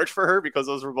too short for her because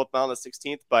those were both mile and the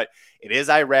 16th, but it is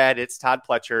Irad. It's Todd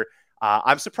Pletcher.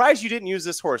 I'm surprised you didn't use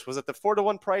this horse. Was it the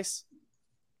 4-to-1 price?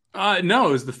 No,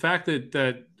 it was the fact that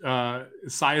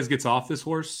Saez gets off this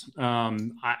horse.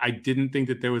 I didn't think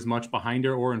that there was much behind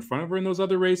her or in front of her in those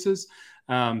other races.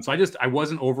 So I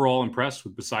wasn't overall impressed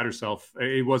with Beside Herself.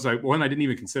 It was one I didn't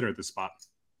even consider at this spot.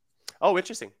 Oh,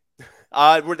 interesting.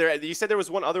 You said there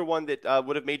was one other one that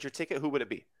would have made your ticket. Who would it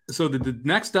be? So the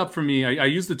next up for me, I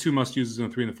used the 2 must uses in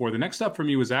the 3 and the 4. The next up for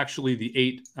me was actually the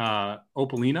 8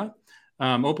 Opalina.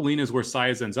 Opalina is where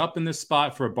Saez ends up in this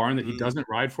spot for a barn that he doesn't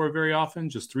ride for very often,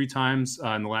 just 3 times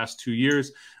in the last 2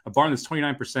 years. A barn that's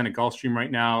 29% at Gulfstream right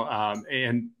now,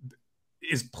 and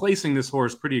is placing this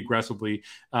horse pretty aggressively.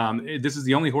 This is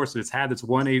the only horse that it's had that's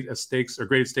won a stakes or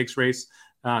graded stakes race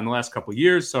in the last couple of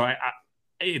years. So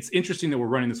it's interesting that we're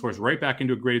running this horse right back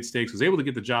into a graded stakes. Was able to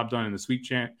get the job done in the Sweet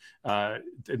Champ,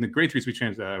 in the grade 3 Sweet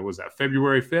Champ. Was that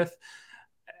February 5th?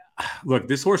 Look,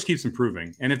 this horse keeps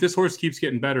improving. And if this horse keeps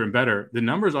getting better and better, the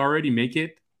numbers already make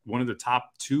it one of the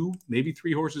top 2, maybe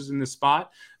 3 horses in this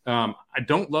spot. I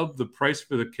don't love the price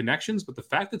for the connections, but the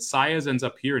fact that Saez ends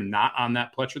up here and not on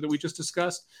that Pletcher that we just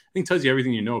discussed, I think tells you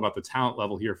everything you know about the talent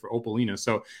level here for Opalina.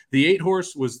 So the 8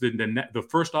 horse was the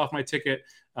first off my ticket.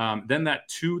 Then that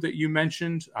 2 that you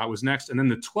mentioned was next. And then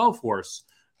the 12 horse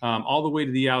all the way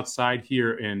to the outside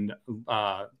here in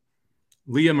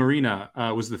Leah Marina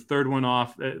was the 3rd one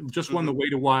off. Just won the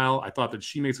wait a while. I thought that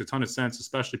she makes a ton of sense,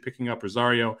 especially picking up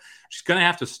Rosario. She's going to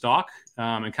have to stalk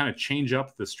and kind of change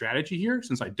up the strategy here,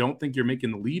 since I don't think you're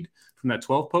making the lead from that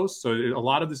 12 post. So a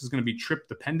lot of this is going to be trip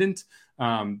dependent.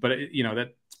 But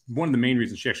that's one of the main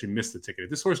reasons she actually missed the ticket. If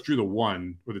this horse drew the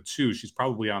 1 or the 2, she's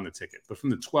probably on the ticket. But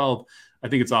from the 12, I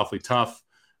think it's awfully tough.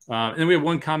 And then we have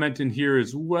one comment in here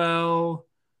as well.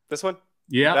 This one?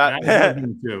 Yeah,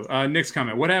 too. Nick's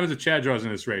comment. What happens if Chad draws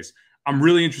in this race? I'm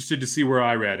really interested to see where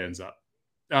Irad ends up.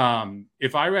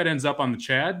 If Irad ends up on the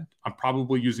Chad, I'm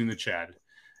probably using the Chad.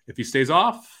 If he stays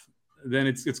off, then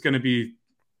it's going to be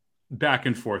back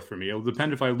and forth for me. It'll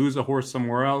depend if I lose a horse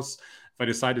somewhere else. If I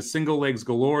decide to single legs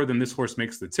galore, then this horse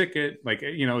makes the ticket. Like,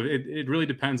 it really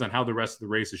depends on how the rest of the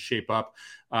races shape up.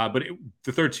 But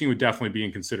the 13 would definitely be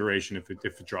in consideration if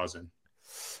it draws in.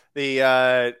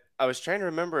 I was trying to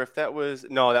remember if that was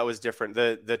different.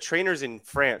 The trainers in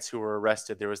France who were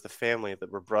arrested, there was the family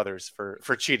that were brothers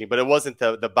for cheating, but it wasn't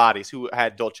the bodies who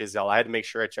had Dolce Zell. I had to make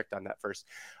sure I checked on that first.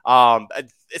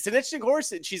 It's an interesting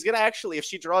horse. She's gonna actually, if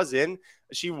she draws in,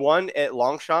 she won at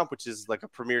Longchamp, which is like a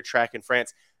premier track in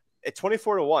France, at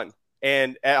 24-1.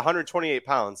 And at 128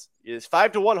 pounds is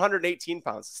 5-1, 118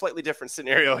 pounds. Slightly different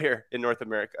scenario here in North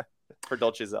America for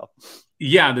Dolce Zell.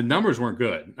 Yeah, the numbers weren't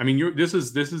good. I mean, this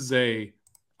is a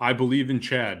I believe in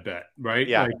Chad bet, right?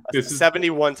 Yeah, like, this is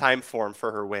 71 time form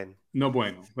for her win. No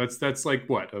bueno. That's like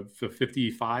what, a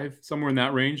 55, somewhere in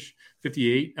that range,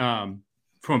 58.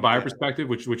 From a buyer perspective,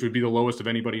 which would be the lowest of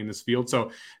anybody in this field.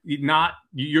 So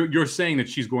you're saying that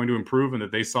she's going to improve and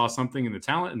that they saw something in the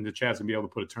talent and the Chad's gonna be able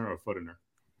to put a turn of a foot in her.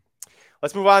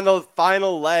 Let's move on to the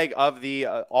final leg of the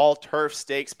all turf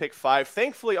stakes, pick 5.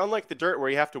 Thankfully, unlike the dirt where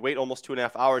you have to wait almost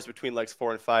 2.5 hours between legs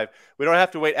 4 and 5, we don't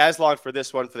have to wait as long for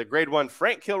this one. For the Grade 1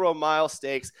 Frank Kilroe Mile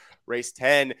Stakes, race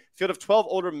 10. Field of 12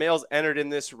 older males entered in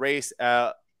this race.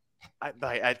 I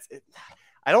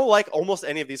don't like almost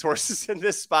any of these horses in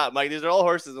this spot, Mike. These are all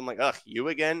horses. I'm like, ugh, you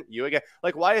again.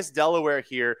 Like, why is Delaware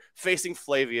here facing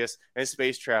Flavius and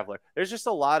Space Traveler? There's just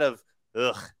a lot of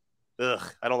ugh.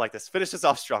 I don't like this. Finish this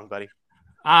off strong, buddy.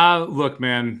 Look,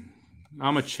 man,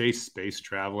 I'm a chase Space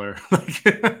Traveler.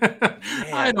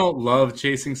 I don't love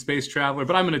chasing Space Traveler,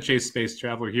 but I'm going to chase Space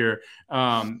Traveler here.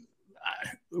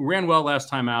 Ran well last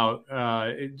time out.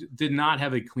 It did not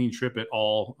have a clean trip at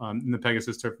all in the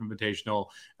Pegasus Turf Invitational,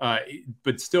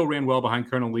 but still ran well behind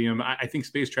Colonel Liam. I think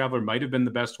Space Traveler might have been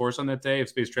the best horse on that day if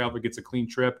Space Traveler gets a clean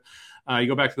trip. You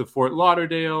go back to the Fort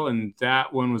Lauderdale, and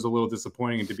that one was a little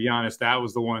disappointing. And to be honest, that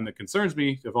was the one that concerns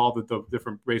me of all the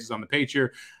different races on the page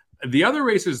here. The other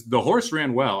races, the horse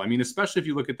ran well. I mean, especially if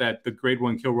you look at the Grade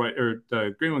 1 Kilroy or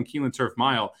the Grade 1 Keeneland Turf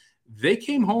Mile, they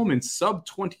came home in sub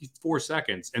 24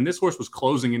 seconds, and this horse was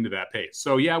closing into that pace.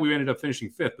 So yeah, we ended up finishing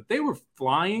 5th, but they were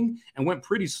flying and went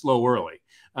pretty slow early.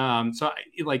 And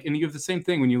you have the same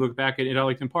thing when you look back at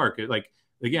Arlington Park.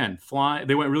 Again,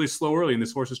 they went really slow early, and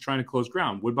this horse is trying to close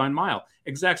ground. Woodbine Mile,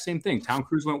 exact same thing. Town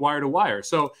Cruise went wire to wire.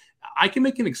 So I can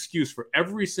make an excuse for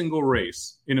every single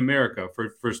race in America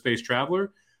for Space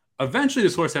Traveler. Eventually,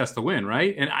 this horse has to win,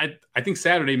 right? And I think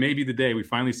Saturday may be the day we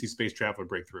finally see Space Traveler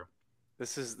break through.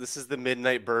 This is the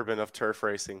Midnight Bourbon of turf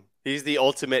racing. He's the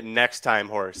ultimate next time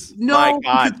horse. No, my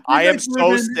God, I am so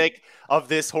Bourbon. sick of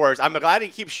this horse. I'm glad he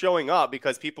keeps showing up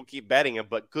because people keep betting him,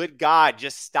 but good God,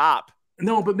 just stop.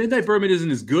 No, but Midnight Bourbon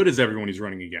isn't as good as everyone he's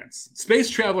running against. Space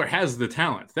Traveler has the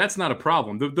talent. That's not a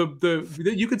problem.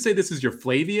 You could say this is your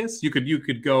Flavius. You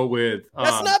could go with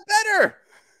that's not better.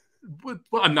 Well,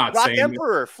 I'm not Rock saying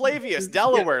Emperor, Flavius,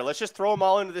 Delaware. Yeah. Let's just throw them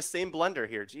all into the same blender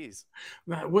here. Jeez.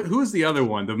 Who's the other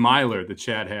one? The Miler that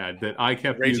Chad had that I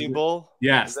kept Raging using. Bull?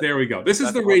 Yes, there we go. This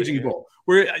is the Raging Bull,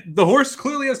 where the horse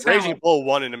clearly has talent. Raging Bull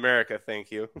won in America. Thank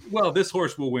you. Well, this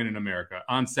horse will win in America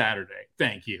on Saturday.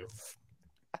 Thank you.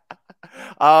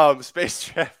 Space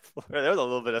Traveler. There was a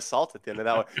little bit of salt at the end of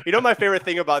that one. You know, my favorite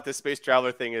thing about this Space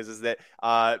Traveler thing is that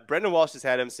Brendan Walsh has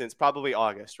had him since probably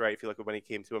August, right? If you look at when he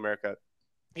came to America.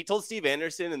 He told Steve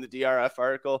Anderson in the DRF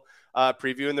article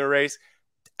previewing the race,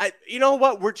 you know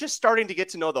what? We're just starting to get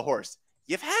to know the horse.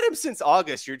 You've had him since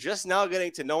August. You're just now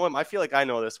getting to know him. I feel like I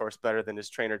know this horse better than his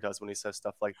trainer does when he says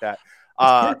stuff like that.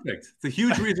 Perfect. It's a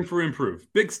huge reason for improve.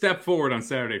 Big step forward on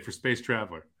Saturday for Space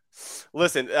Traveler.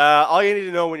 Listen, all you need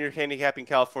to know when you're handicapping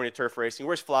California turf racing,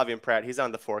 where's Flavian Pratt? He's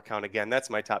on the 4 count again. That's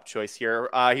my top choice here.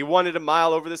 He won it a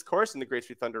mile over this course in the Great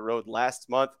Street Thunder Road last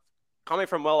month. Coming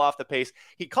from well off the pace.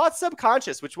 He caught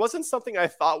Subconscious, which wasn't something I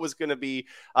thought was going to be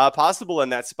possible in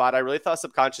that spot. I really thought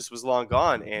Subconscious was long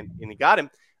gone, and he got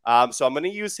him. So I'm going to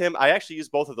use him. I actually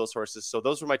used both of those horses. So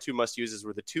those were my 2 must-uses,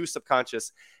 were the 2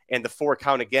 Subconscious and the 4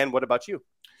 count again. What about you?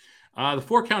 The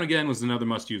 4 count again was another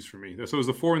must-use for me. So it was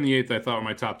the 4 and the 8 I thought were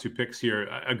my top 2 picks here.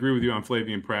 I agree with you on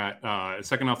Flavian Pratt.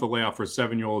 Second off the layoff for a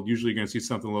 7-year-old. Usually you're going to see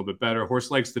something a little bit better.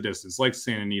 Horse likes the distance, likes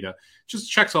Santa Anita. Just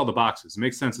checks all the boxes. It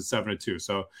makes sense at 7-2.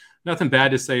 So nothing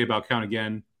bad to say about count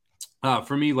again.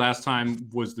 For me, last time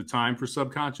was the time for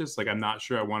Subconscious. I'm not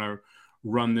sure I want to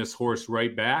run this horse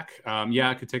right back.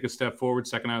 I could take a step forward.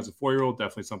 Second out as a 4-year-old,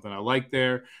 definitely something I like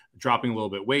there. Dropping a little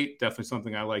bit weight, definitely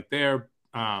something I like there.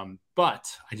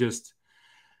 But I just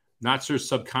not sure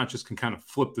Subconscious can kind of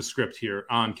flip the script here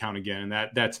on count again. And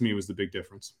that to me was the big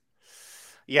difference.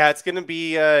 Yeah, it's going to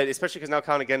be, especially because now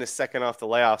Count Again is second off the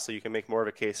layoff, so you can make more of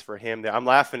a case for him. I'm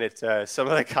laughing at some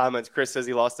of the comments. Chris says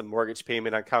he lost a mortgage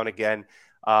payment on Count Again.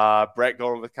 Brett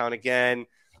going with Count Again.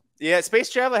 Yeah, Space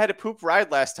Traveler had a poop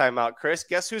ride last time out, Chris.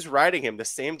 Guess who's riding him? The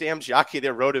same damn jockey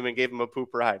that rode him and gave him a poop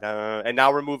ride. And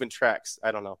now we're moving tracks.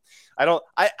 I don't know.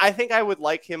 I think I would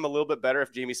like him a little bit better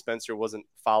if Jamie Spencer wasn't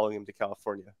following him to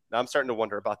California. Now I'm starting to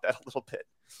wonder about that a little bit.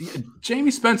 Yeah,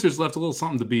 Jamie Spencer's left a little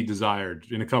something to be desired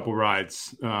in a couple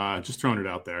rides. Just throwing it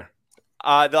out there.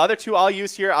 The other two I'll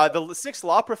use here, the Sixth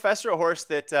Law Professor, a horse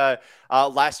that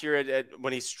last year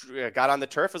when he got on the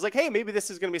turf was like, hey, maybe this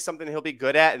is going to be something he'll be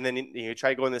good at. And then you try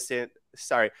to go in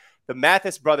the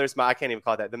Mathis Brothers Mile. I can't even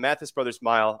call it that. The Mathis Brothers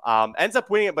Mile ends up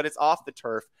winning it, but it's off the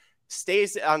turf.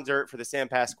 Stays on dirt for the San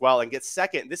Pasquale and gets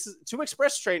second. This is to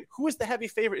Express Train, who is the heavy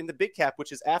favorite in the Big Cap,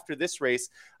 which is after this race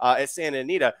at Santa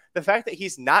Anita. The fact that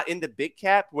he's not in the Big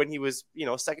Cap when he was,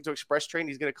 second to Express Train,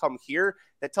 he's going to come here.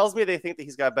 That tells me they think that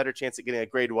he's got a better chance at getting a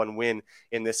grade 1 win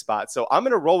in this spot. So I'm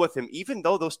going to roll with him, even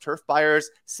though those turf buyers,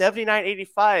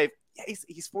 79.85,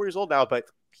 he's 4 years old now, but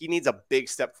he needs a big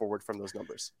step forward from those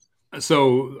numbers.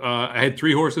 So I had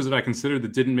 3 horses that I considered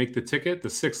that didn't make the ticket. The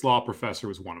Sixth Law Professor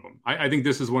was one of them. I think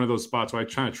this is one of those spots where I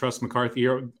try to trust McCarthy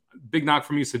here. Big knock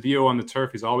for me, Cedillo on the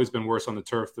turf. He's always been worse on the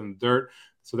turf than the dirt.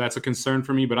 So that's a concern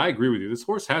for me, but I agree with you. This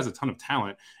horse has a ton of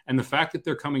talent. And the fact that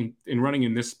they're coming and running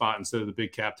in this spot instead of the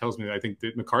Big Cap tells me that I think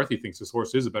that McCarthy thinks this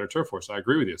horse is a better turf horse. I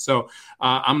agree with you. So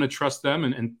I'm going to trust them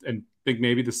and think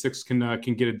maybe the 6 can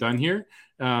get it done here.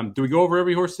 Do we go over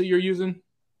every horse that you're using?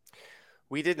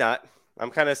 We did not. I'm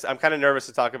kind of nervous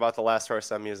to talk about the last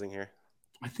horse I'm using here.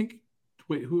 I think.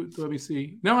 Wait, who? Let me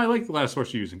see. No, I like the last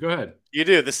horse you're using. Go ahead. You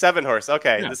do the 7 horse.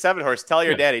 Okay, yeah. The 7 horse. Tell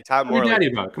your daddy, Tom Morley. Tell your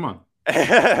daddy about it. Come on.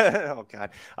 Oh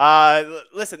God.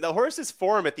 Listen, the horse's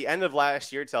form at the end of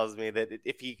last year tells me that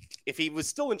if he was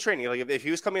still in training, like if he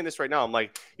was coming in this right now, I'm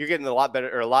like, you're getting a lot better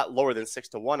or a lot lower than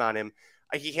 6-1 on him.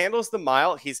 He handles the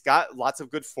mile. He's got lots of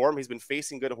good form. He's been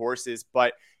facing good horses,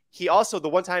 but he also, the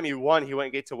one time he won, he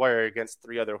went gate to wire against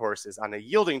 3 other horses on a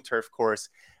yielding turf course.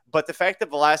 But the fact that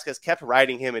Velasquez kept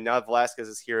riding him and now Velasquez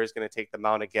is here is going to take the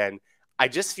mount again. I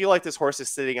just feel like this horse is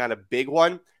sitting on a big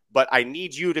one, but I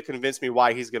need you to convince me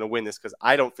why he's going to win this because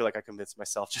I don't feel like I convinced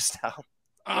myself just now.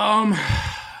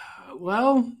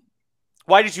 Well,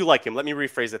 why did you like him? Let me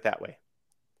rephrase it that way.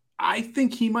 I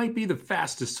think he might be the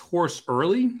fastest horse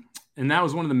early. And that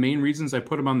was one of the main reasons I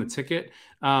put him on the ticket.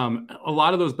 A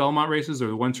lot of those Belmont races or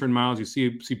the 1-turn miles, you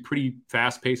see pretty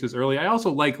fast paces early. I also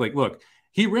like, look,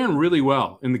 he ran really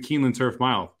well in the Keeneland Turf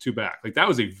Mile 2 back. Like that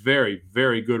was a very,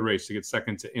 very good race to get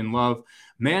second to In Love.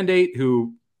 Mandate,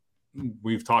 who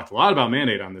we've talked a lot about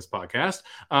Mandate on this podcast,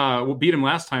 beat him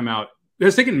last time out.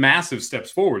 Has taken massive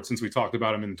steps forward since we talked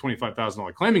about him in the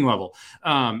 $25,000 claiming level.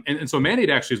 And so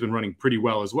Mandate actually has been running pretty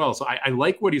well as well. So I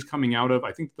like what he's coming out of.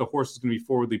 I think the horse is going to be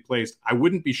forwardly placed. I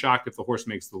wouldn't be shocked if the horse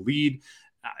makes the lead.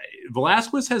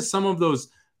 Velasquez has some of those,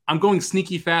 I'm going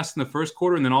sneaky fast in the first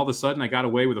quarter, and then all of a sudden I got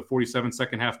away with a 47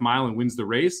 second half mile and wins the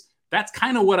race. That's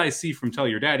kind of what I see from Tell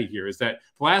Your Daddy here, is that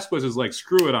Velasquez is like,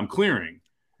 screw it, I'm clearing.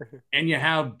 And you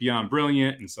have Beyond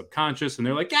Brilliant and Subconscious, and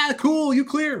they're like, yeah, cool, you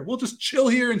clear. We'll just chill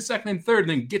here in second and third and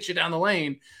then get you down the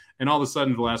lane. And all of a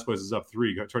sudden, Velasquez is up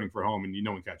 3, turning for home, and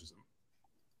no one catches him.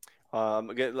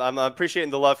 I'm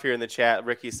appreciating the love here in the chat.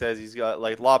 Ricky says he's got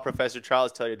Law Professor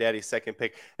Charles, Tell Your Daddy's second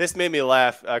pick. This made me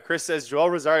laugh. Chris says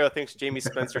Joel Rosario thinks Jamie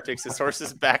Spencer takes his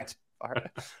horses back to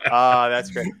that's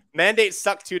great. Mandate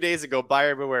sucked 2 days ago.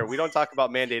 Buyer beware. We don't talk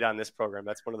about Mandate on this program.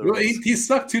 That's one of the rules. He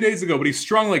sucked 2 days ago, but he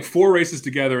strung 4 races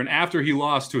together. And after he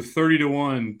lost to a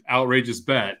 30-1 outrageous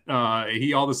bet,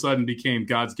 he all of a sudden became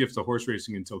God's gift to horse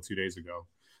racing until 2 days ago.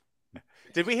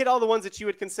 Did we hit all the ones that you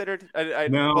had considered?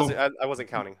 No. I wasn't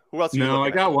counting. Who else? No,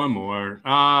 I got one more.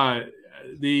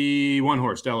 The 1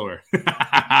 horse, Delaware,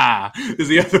 is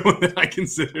the other one that I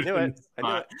considered. I knew it.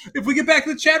 If we get back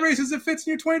to the Chad races, it fits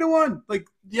in your 20-1.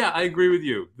 Yeah, I agree with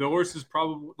you. The horse is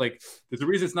probably there's a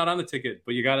reason it's not on the ticket,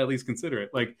 but you got to at least consider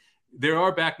it. There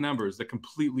are back numbers that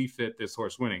completely fit this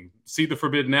horse winning. See the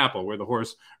Forbidden Apple, where the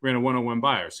horse ran a 101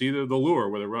 buyer. See the Lure,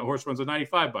 where the horse runs a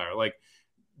 95 buyer.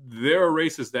 There are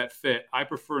races that fit. I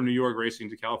prefer New York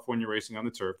racing to California racing on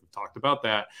the turf. We've talked about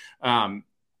that.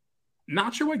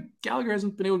 Not sure why Gallagher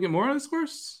hasn't been able to get more out of this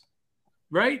horse,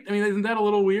 right? I mean, isn't that a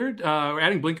little weird? We're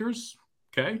adding blinkers.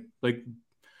 Okay.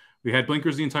 We had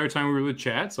blinkers the entire time we were with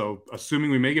Chad. So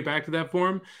assuming we make it back to that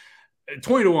form,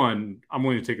 20-1, I'm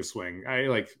willing to take a swing.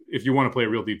 If you want to play a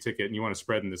real deep ticket and you want to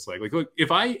spread in this leg, look,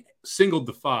 if I singled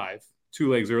the 5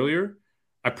 2 legs earlier,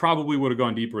 I probably would have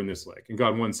gone deeper in this leg and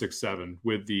gone 1, 6, 7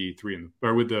 with the 3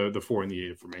 with the 4 and the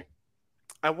 8 for me.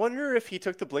 I wonder if he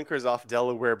took the blinkers off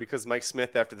Delaware because Mike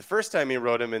Smith, after the first time he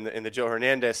rode him in the Joe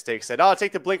Hernandez Stakes, said, "Oh,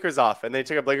 take the blinkers off," and then he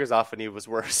took the blinkers off and he was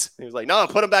worse. He was like, "No,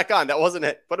 put him back on. That wasn't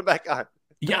it. Put him back on."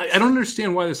 Yeah, I don't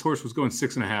understand why this horse was going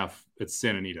 6.5 at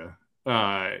Santa Anita,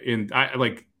 and I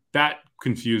like that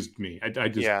confused me. I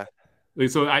just Yeah.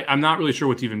 So I'm not really sure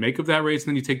what to even make of that race. And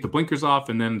then you take the blinkers off,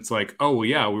 and then it's like, oh well,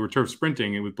 yeah, we were turf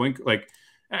sprinting and we blink. Like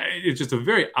it's just a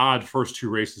very odd first two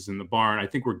races in the barn. I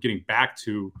think we're getting back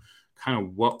to kind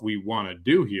of what we want to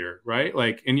do here, right?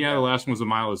 Like, and yeah, the last one was a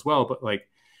mile as well, but like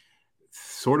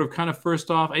sort of kind of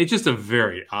first off, it's just a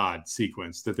very odd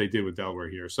sequence that they did with Delaware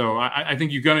here. So I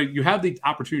think you have the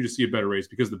opportunity to see a better race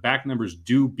because the back numbers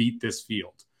do beat this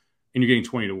field, and you're getting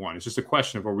 20-1. It's just a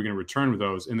question of are we going to return with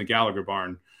those in the Gallagher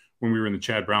barn when we were in the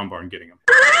Chad Brown barn getting them.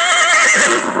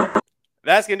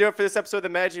 That's going to do it for this episode of the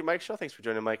Magic Mike Show. Thanks for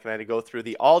joining Mike and I to go through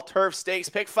the All-Turf Stakes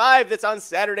Pick 5 that's on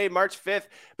Saturday, March 5th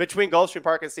between Gulfstream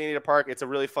Park and Santa Anita Park. It's a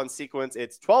really fun sequence.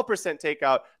 It's 12%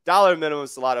 takeout, $1 minimum.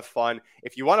 It's a lot of fun.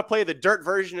 If you want to play the dirt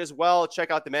version as well, check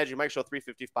out the Magic Mike Show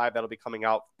 355. That'll be coming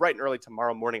out bright and early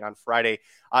tomorrow morning on Friday.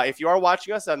 If you are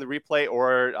watching us on the replay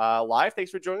or live,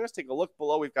 thanks for joining us. Take a look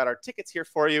below. We've got our tickets here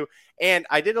for you. And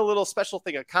I did a little special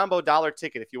thing, a combo dollar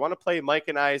ticket. If you want to play Mike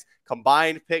and I's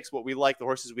combined picks, what we like, the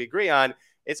horses we agree on,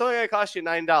 it's only going to cost you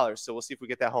 $9, so we'll see if we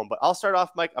get that home. But I'll start off,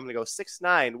 Mike. I'm going to go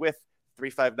 6-9 with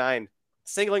 3-5-9,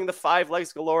 singling the 5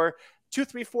 legs galore,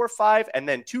 2-3-4-5, and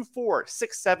then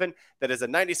 2-4-6-7. That is a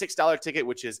 $96 ticket,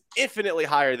 which is infinitely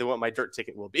higher than what my dirt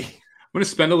ticket will be. I'm going to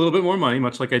spend a little bit more money,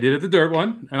 much like I did at the dirt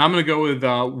one, and I'm going to go with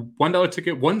 $1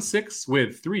 ticket, 1-6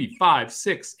 with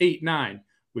 3-5-6-8-9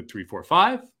 with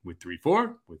 3-4-5 with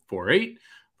 3-4 with 4-8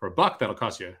 for $1. That'll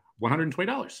cost you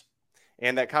 $120.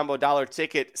 And that combo dollar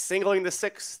ticket, singling the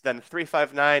 6, then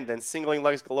 3-5-9, then singling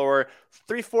legs galore,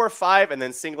 3-4-5, and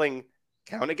then singling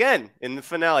count again in the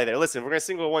finale there. Listen, if we're going to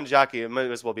single one jockey, it might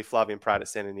as well be Flavien Prat at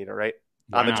Santa Anita, right?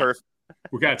 Why on the not? turf.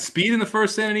 We got speed in the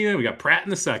first Santa Anita. We got Pratt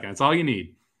in the second. That's all you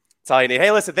need. That's all you need. Hey,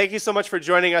 listen, thank you so much for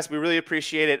joining us. We really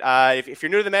appreciate it. If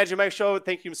you're new to the Magic Mike Show,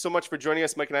 thank you so much for joining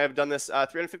us. Mike and I have done this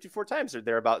 354 times or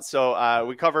thereabouts. So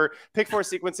we cover pick 4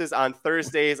 sequences on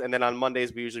Thursdays, and then on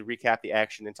Mondays, we usually recap the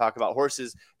action and talk about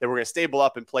horses that we're going to stable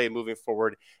up and play moving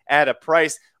forward at a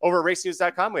price. Over at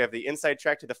racenews.com, we have the inside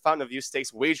track to the Fountain of Youth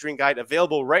Stakes wagering guide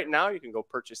available right now. You can go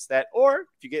purchase that. Or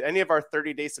if you get any of our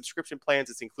 30-day subscription plans,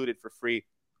 it's included for free,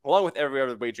 along with every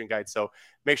other wagering guide. So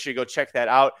make sure you go check that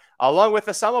out, along with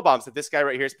the Summer Bombs that this guy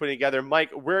right here is putting together.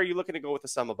 Mike, where are you looking to go with the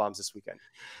Summer Bombs this weekend?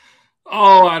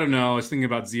 Oh, I don't know. I was thinking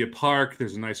about Zia Park.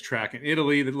 There's a nice track in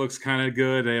Italy that looks kind of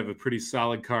good. They have a pretty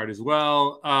solid card as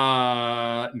well.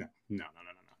 No.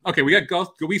 Okay,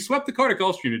 we swept the card at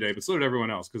Gulfstream today, but so did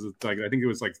everyone else because it's like I think it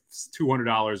was like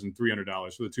 $200 and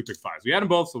 $300 for the 2 pick 5s. We had them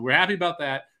both, so we're happy about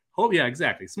that. Oh, yeah,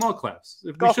 exactly. Small claps.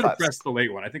 We should have pressed the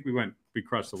late one. I think we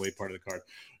crushed the late part of the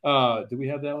card. Did we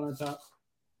have that one on top?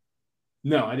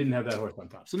 No, I didn't have that horse on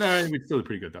top. So no, we still did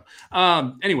pretty good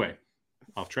though. Anyway,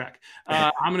 off track.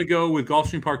 I'm going to go with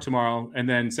Gulfstream Park tomorrow, and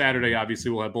then Saturday,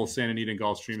 obviously, we'll have both Santa Anita and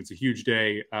Gulfstream. It's a huge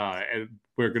day. And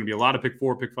we're going to be a lot of pick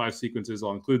 4, pick 5 sequences.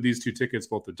 I'll include these 2 tickets,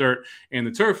 both the dirt and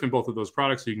the turf, and both of those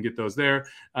products, so you can get those there.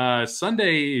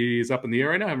 Sunday is up in the air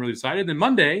right now. I haven't really decided. Then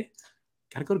Monday,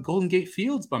 got to go to Golden Gate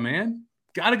Fields, my man.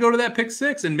 Got to go to that pick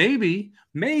 6. And maybe,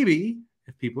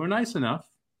 if people are nice enough,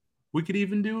 we could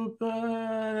even do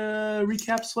a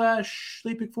recap /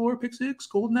 late pick 4, pick 6,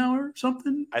 golden hour,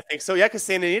 something. I think so, yeah, because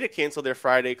Santa Anita canceled their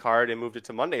Friday card and moved it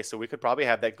to Monday. So we could probably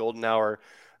have that golden hour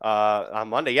on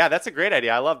Monday. Yeah, that's a great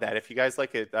idea. I love that. If you guys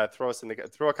like it, throw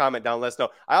a comment down. Let us know.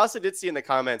 I also did see in the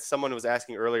comments someone was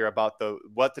asking earlier about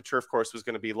what the turf course was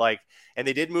going to be like, and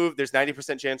they did move. There's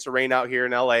 90% chance of rain out here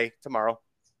in LA tomorrow,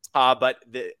 but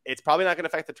it's probably not going to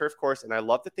affect the turf course. And I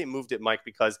love that they moved it, Mike,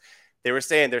 because they were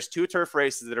saying there's 2 turf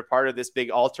races that are part of this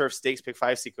big all turf stakes pick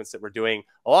 5 sequence that we're doing,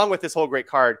 along with this whole great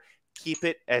card. Keep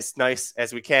it as nice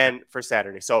as we can for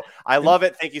Saturday. So I love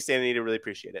it. Thank you, Santa Anita. Really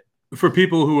appreciate it. For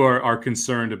people who are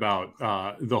concerned about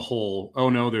the whole, oh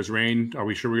no, there's rain. Are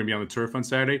we sure we're gonna be on the turf on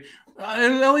Saturday?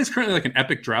 LA's currently like an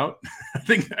epic drought. I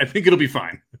think it'll be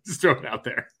fine. Just throw it out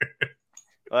there.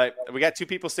 All right, we got 2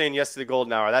 people saying yes to the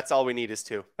golden hour. That's all we need is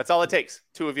 2. That's all it takes.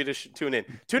 2 of you to tune in.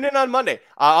 Tune in on Monday.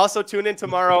 Also tune in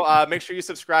tomorrow. Make sure you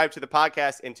subscribe to the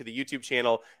podcast and to the YouTube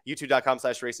channel,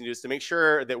 youtube.com/racing news, to make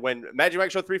sure that when Magic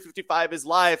Mike Show 355 is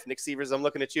live, Nick Sievers, I'm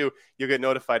looking at you, you'll get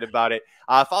notified about it.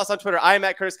 Follow us on Twitter. I am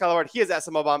at Curtis Colorado. He is at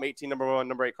SMOBomb18, number 1,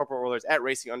 number 8, corporate rollers at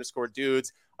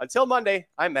racing_dudes. Until Monday,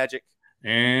 I'm Magic.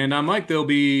 And I'm Mike. There'll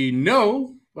be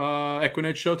no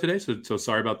Equinet show today, so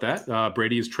sorry about that.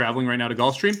 Brady is traveling right now to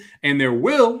Gulfstream, and there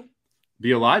will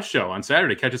be a live show on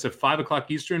Saturday. Catch us at 5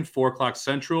 o'clock Eastern, 4 o'clock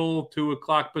Central, 2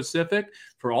 o'clock Pacific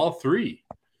for all three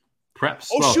preps.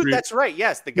 Oh, shoot, that's right.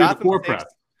 Yes, the Gotham Stakes. Prep.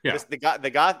 Yeah.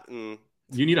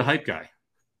 You need a hype guy.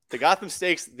 The Gotham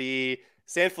Stakes, the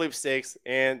San Felipe Stakes,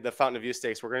 and the Fountain of Youth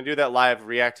Stakes. We're going to do that live,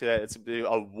 react to that. It's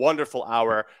a wonderful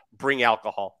hour. Bring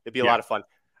alcohol. It'd be a lot of fun.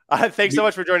 Thanks so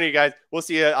much for joining you guys. We'll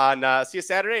see you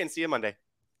Saturday and see you Monday.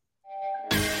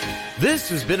 This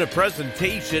has been a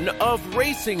presentation of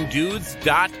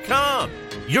RacingDudes.com,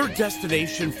 your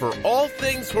destination for all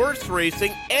things horse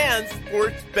racing and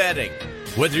sports betting.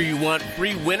 Whether you want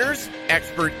free winners,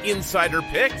 expert insider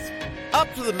picks,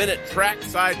 up-to-the-minute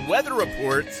trackside weather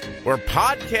reports, or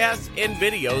podcasts and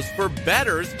videos for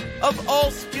bettors of all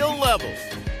skill levels.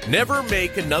 Never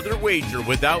make another wager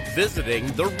without visiting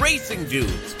the Racing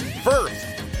Dudes.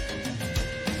 First,